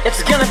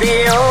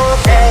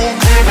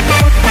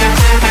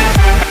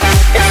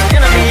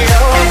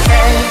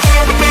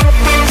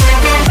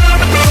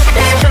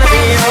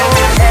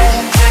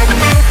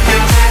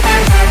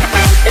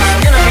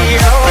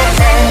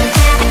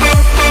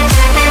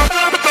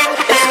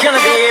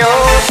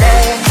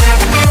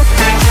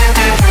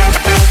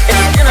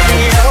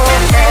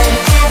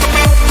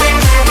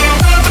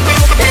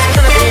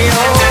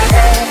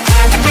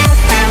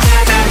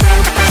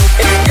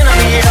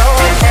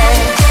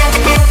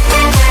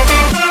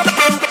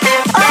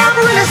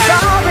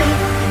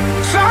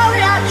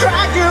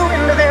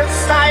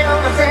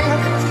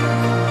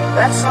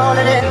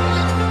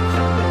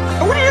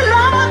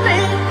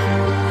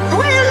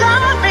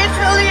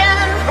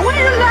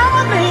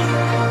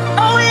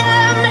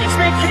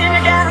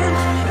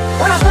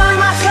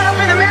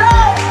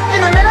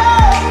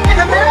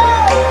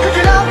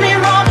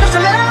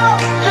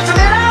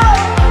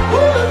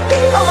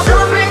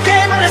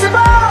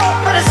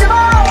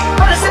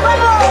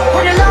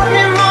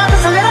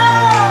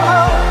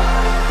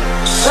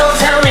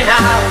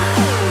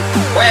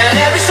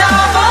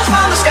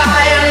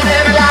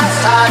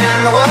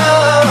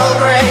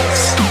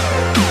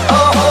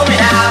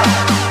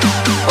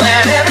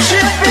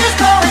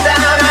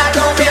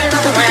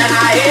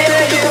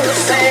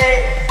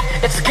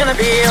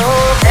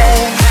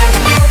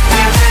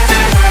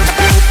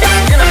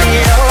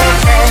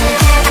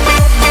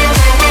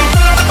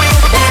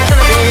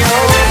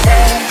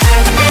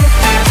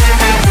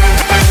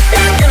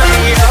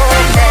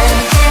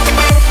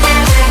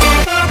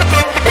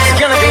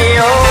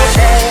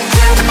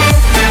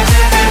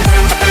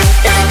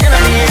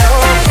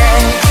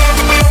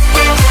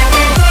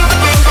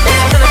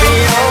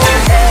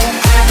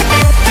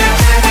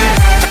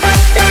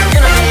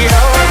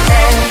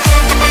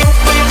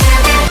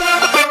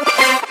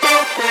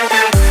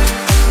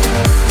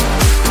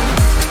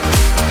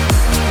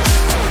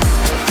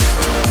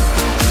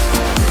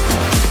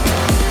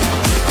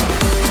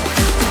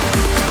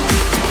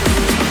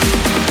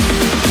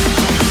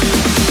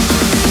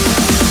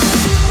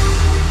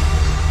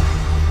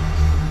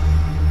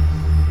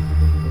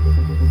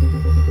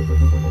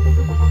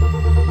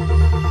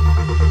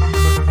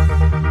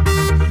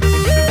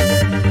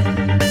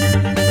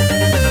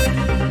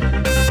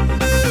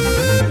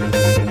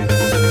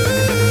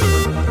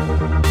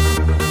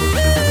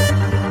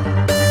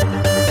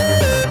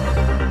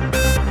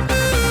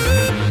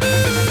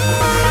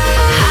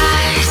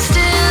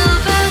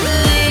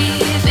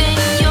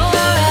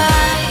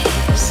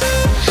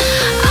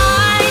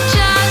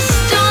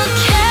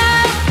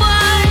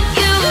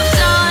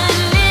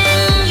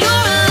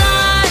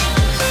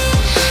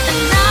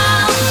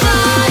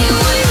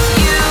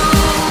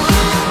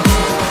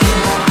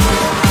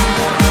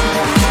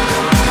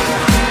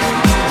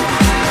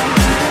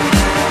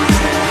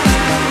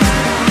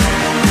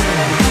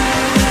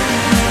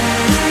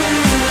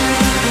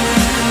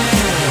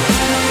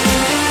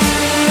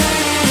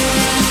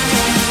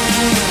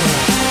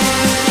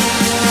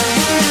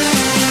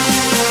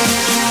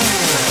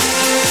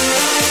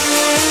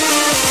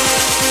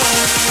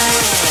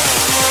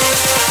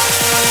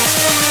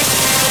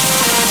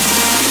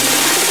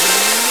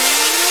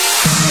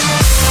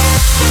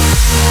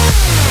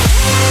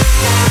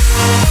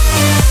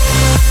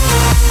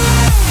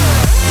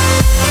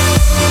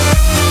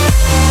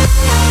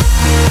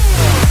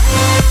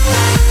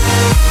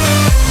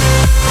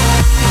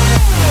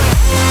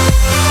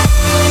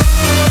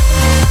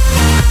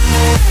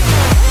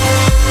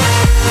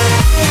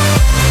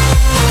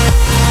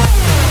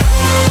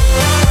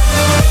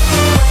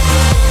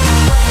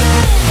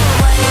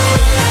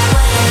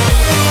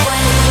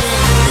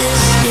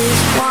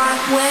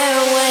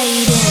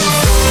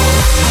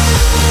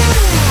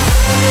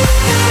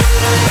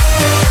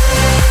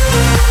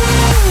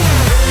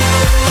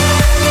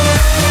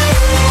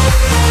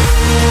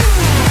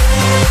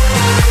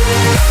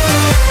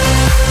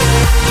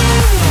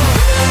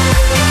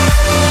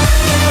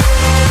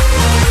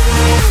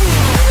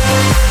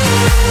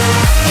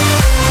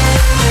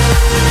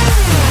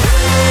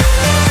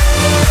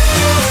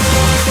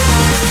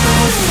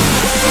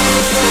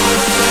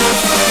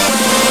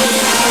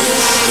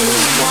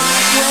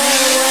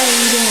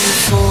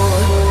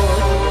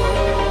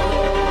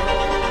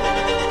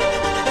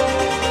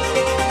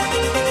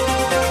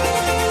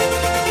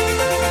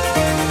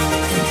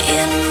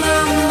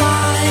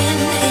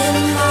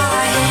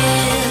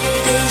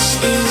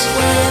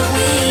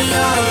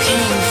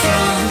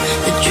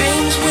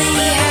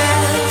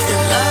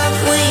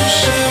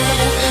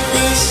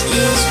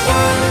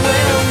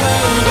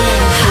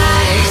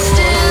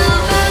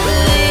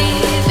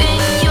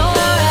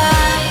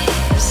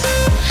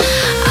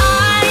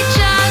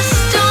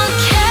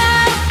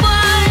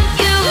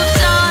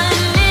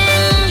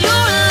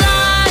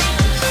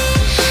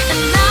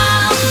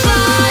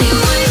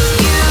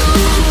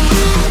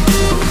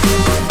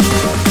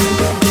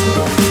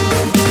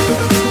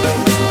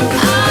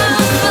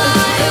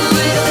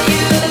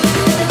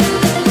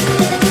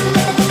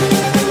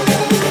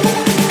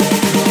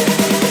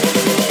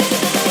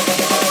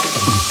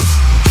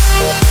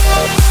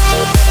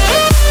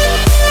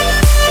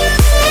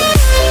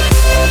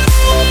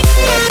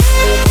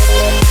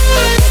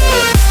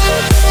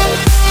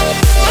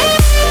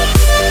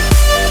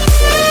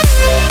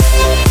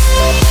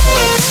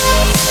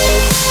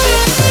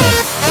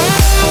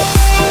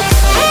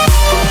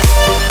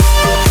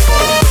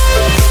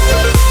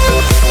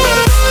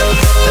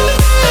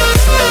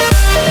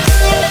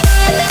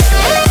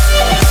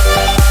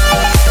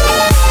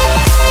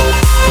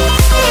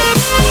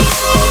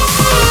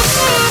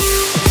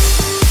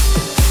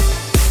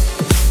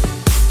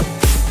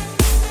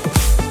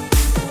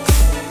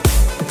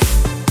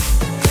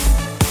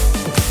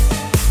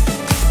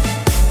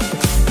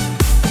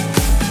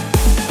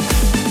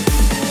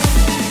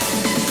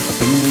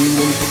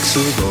 books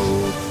of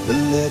old, the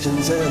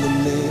legends and the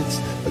myths,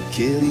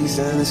 Achilles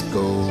and his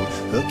gold,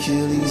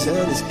 Achilles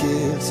and his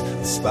gifts,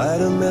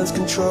 Spider-Man's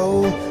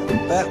control,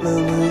 and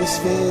Batman with his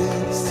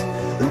fists.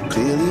 And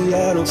clearly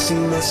I don't see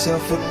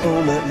myself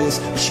upon that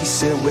list. She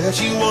said, where'd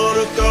you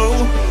wanna go?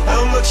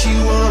 How much you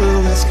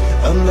wanna risk?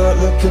 I'm not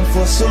looking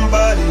for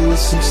somebody with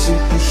some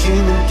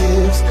superhuman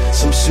gifts,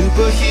 some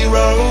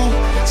superhero,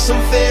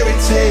 some fairy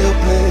tale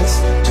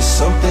bliss.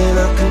 Just something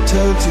I can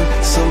turn to,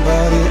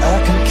 somebody I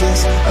can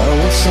kiss. I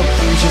want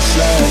something just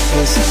like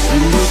this.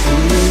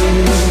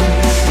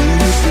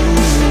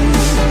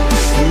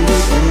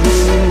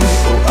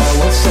 Oh, I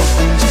want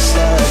something just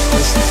like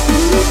this.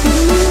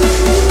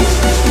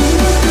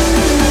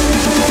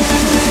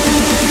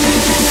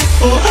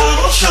 Oh, I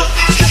want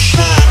something just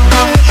like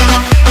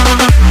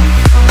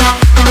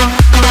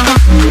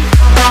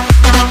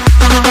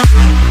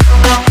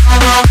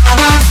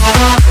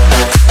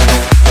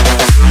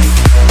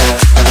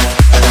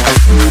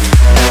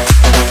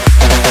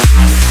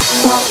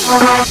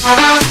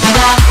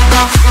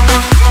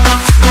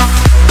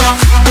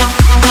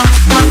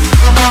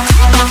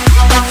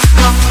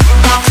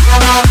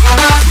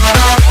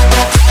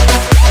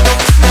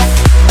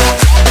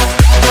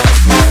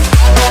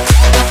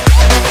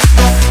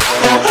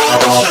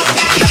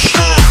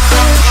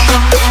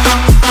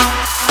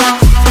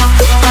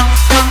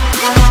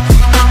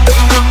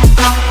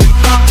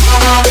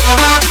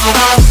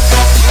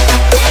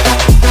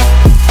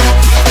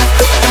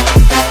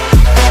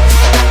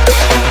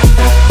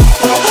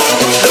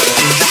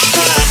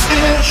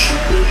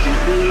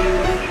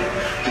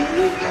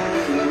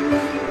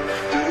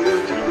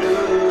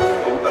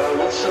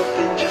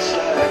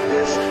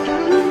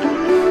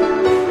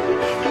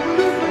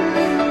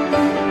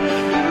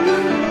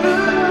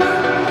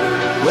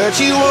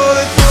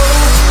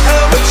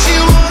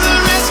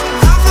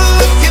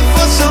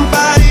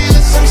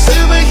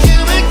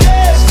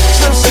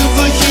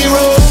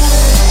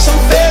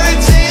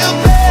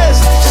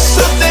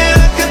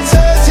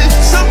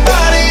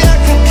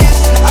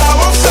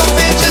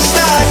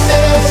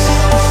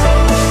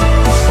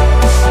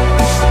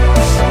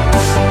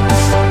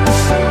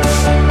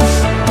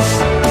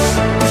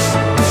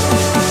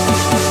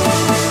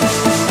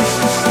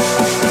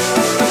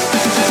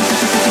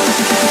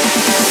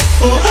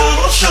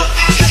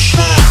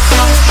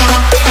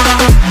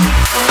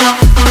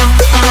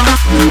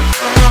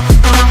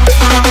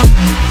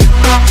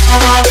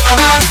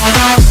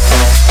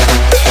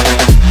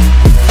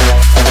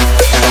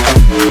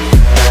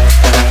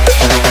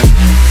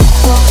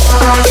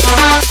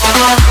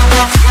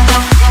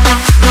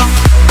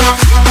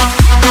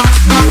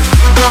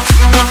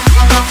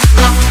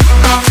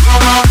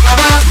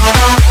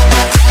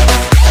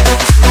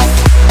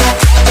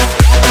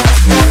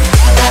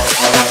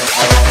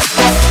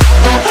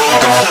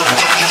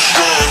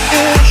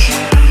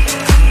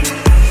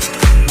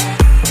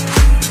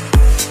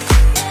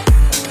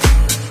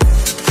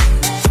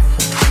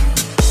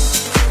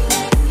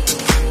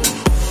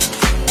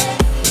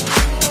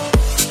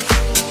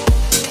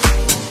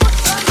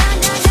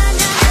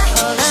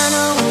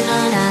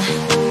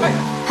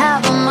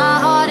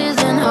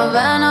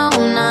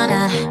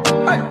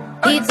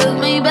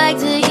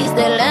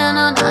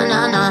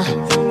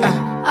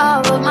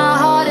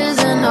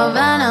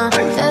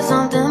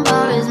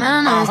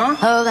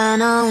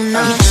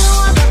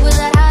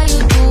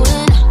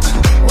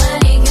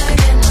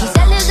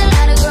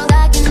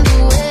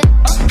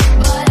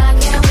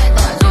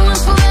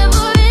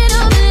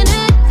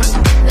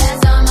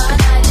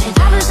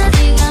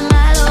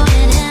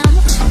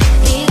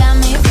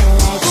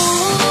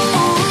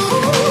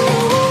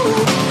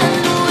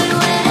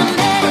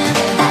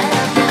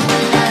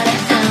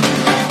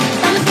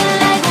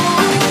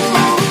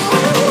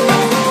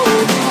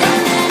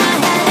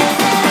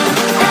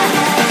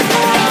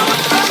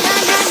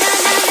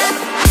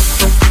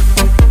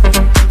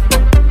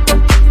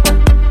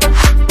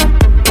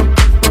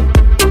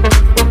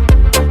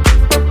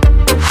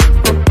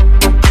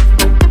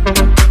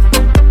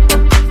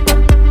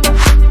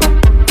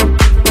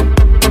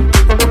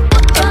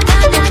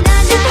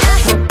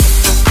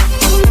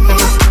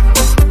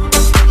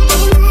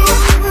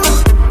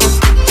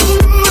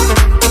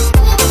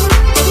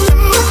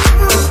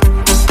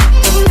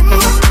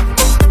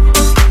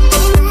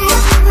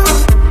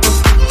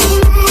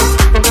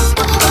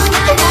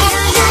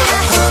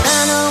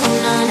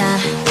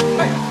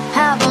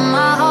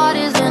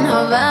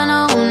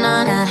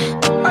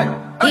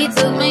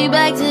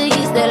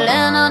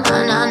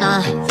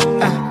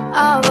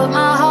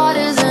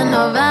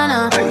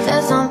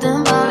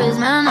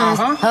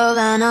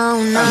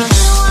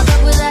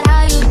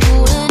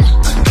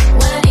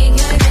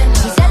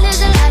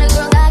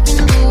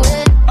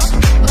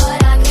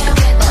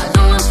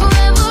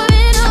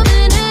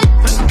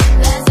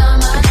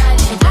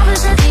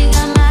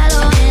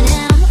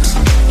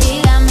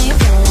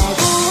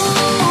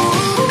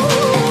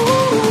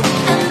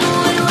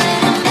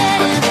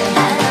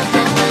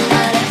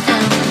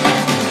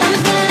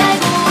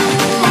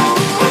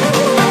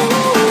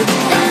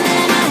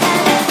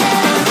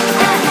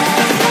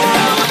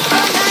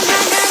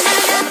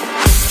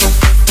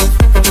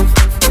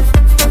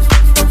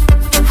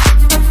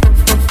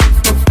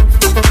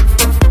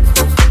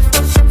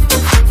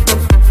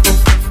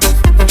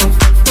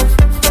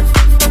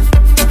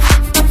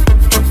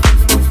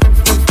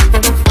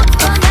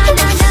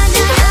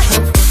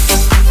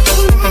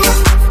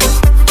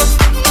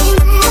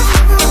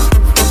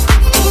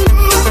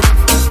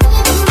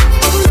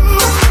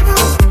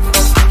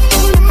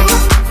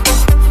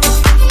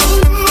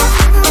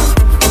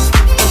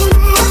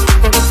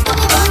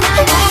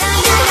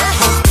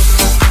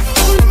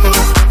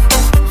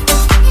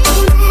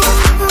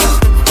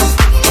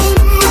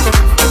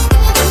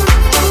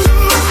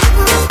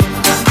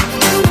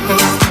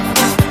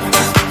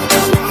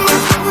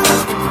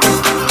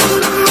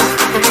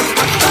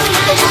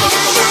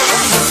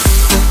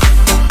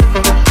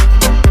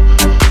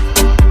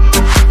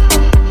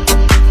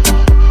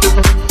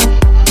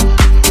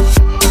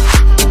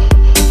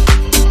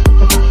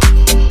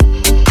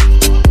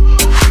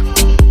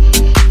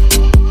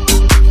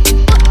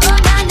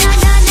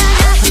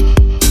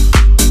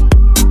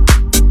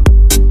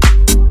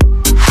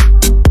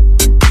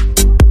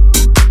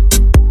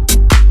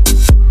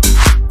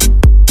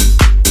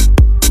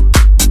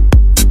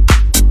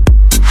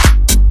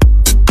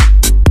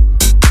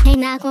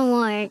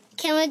Macklemore.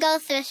 Can we go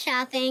thrift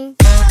shopping?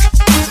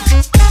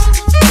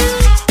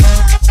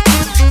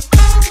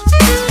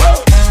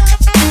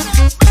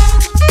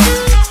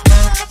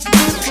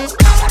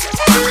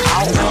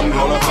 I'm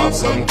gonna pop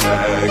some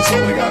tags.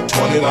 Only got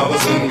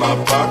 $20 in my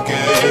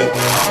pocket.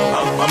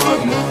 I'm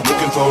hunting,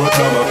 looking for a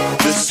come up.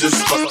 This is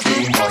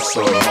fucking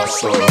hustle,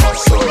 hustle,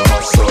 hustle,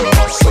 hustle,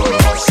 hustle,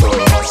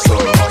 hustle,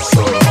 hustle,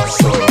 hustle,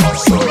 hustle,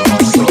 hustle,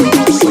 hustle,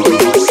 hustle,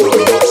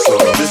 hustle,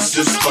 hustle. This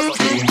is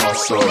fucking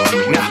hustle.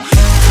 Now.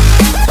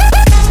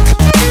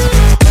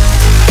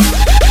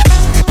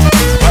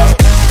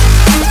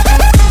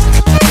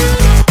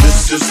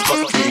 This is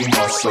fucking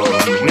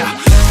hustle. Now.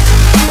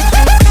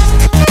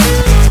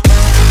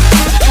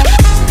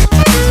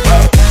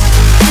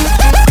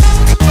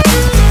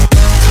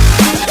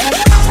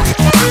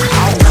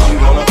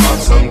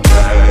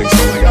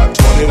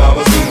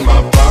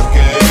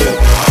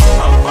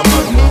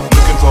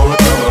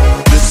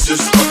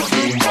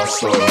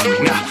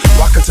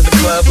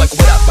 Like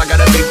what up, I got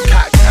a big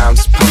cock. I'm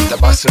just pumped, I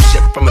bought some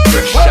shit from a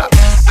thrift shop.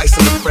 Ice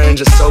on the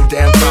fringe is so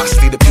damn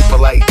frosty. The people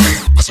like,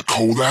 that's a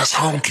cold ass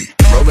honky.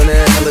 Rolling in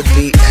hella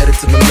deep, headed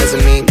to the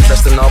mezzanine.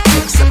 Dressed in all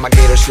pink, set my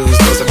gator shoes.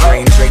 Those are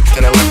green, drink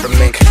and a leopard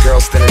mink.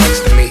 Girl standing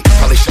next to me,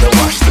 probably should've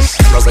washed this.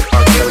 Smells like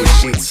R. Kelly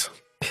sheets.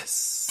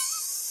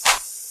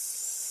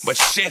 But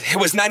shit, it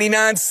was 99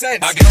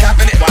 cents. I get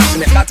confident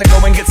watching it. About to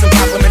go and get some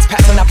compliments.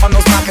 Passing up on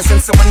those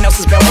moccasins. Someone else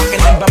has been walking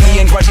in.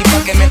 Bummy and grudgy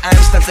fucking man. I'm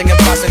stunting and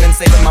flossing and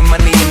saving my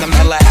money. And I'm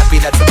hella happy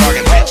that's a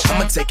bargain, bitch.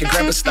 I'ma take your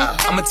grandpa style.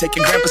 I'ma take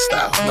your grandpa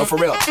style. No, for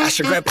real. Ask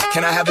your grandpa.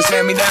 Can I have his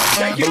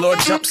hand-me-down? Your Lord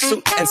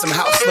jumpsuit and some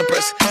house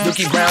slippers.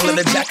 Dookie brown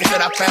leather jacket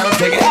that I found.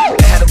 Dig it.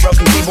 They had a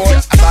broken keyboard.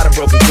 I bought a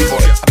broken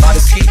keyboard. I bought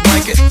a ski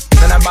blanket.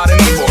 Then I bought a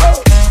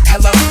kneeboard.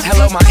 Hello,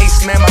 hello, my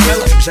ace man, my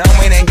Miller. John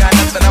Wayne ain't got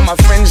nothing on my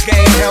fringe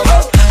game. Hell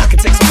no. I can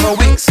take some pro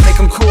wings, make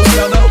them cool,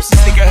 sell those.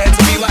 Sneakerheads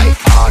to be like,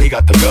 ah, he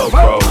got the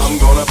Velcro. I'm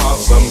gonna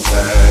pop some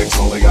tags.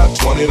 Only got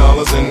 $20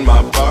 in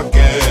my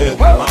pocket.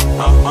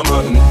 I'm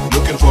hunting,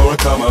 looking for a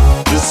come up.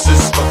 This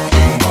is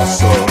fucking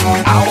awesome.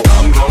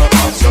 I'm gonna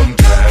pop some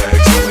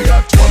tags. Only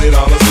got $20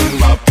 in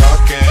my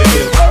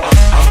pocket.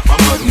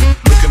 I'm hunting,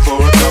 looking for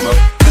a come up.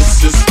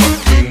 This is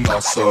fucking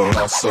awesome.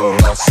 Awesome,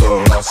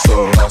 awesome,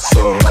 awesome, awesome,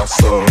 awesome,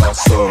 awesome,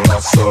 awesome,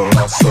 awesome,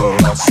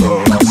 awesome,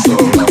 awesome,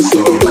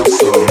 awesome,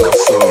 awesome,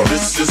 awesome.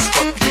 This is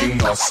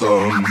fucking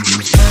awesome.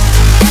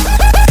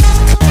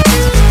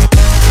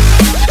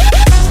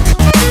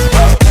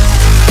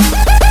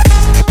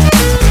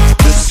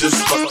 This is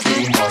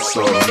fucking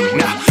awesome.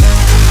 Now.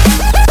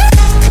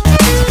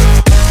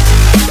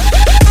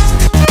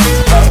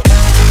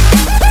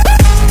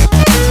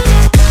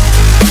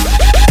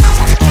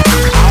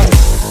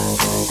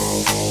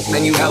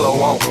 Man, you hella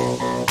won't.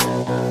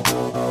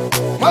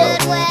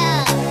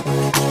 Goodwill.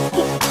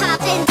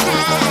 Poppin'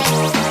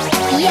 tags.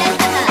 Yeah.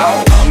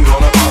 I'm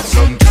gonna pop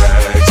some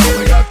tags.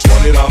 Only got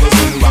 $20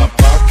 in my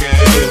pocket.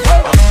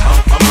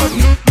 I'm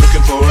hunting,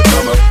 looking for a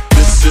come up.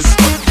 This is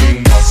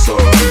fucking awesome.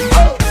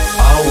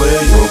 I'll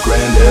wear your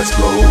granddad's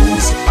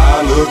clothes.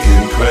 I look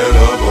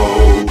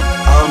incredible.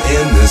 I'm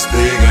in this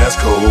big ass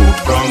coat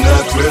from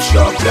that thrift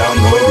shop down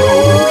the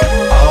road.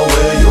 I'll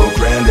wear your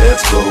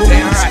granddad's clothes.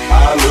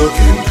 I look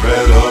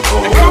incredible.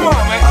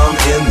 I'm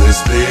in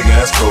this big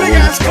ass coat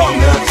from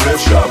that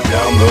thrift shop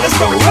down the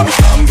road.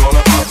 I'm gonna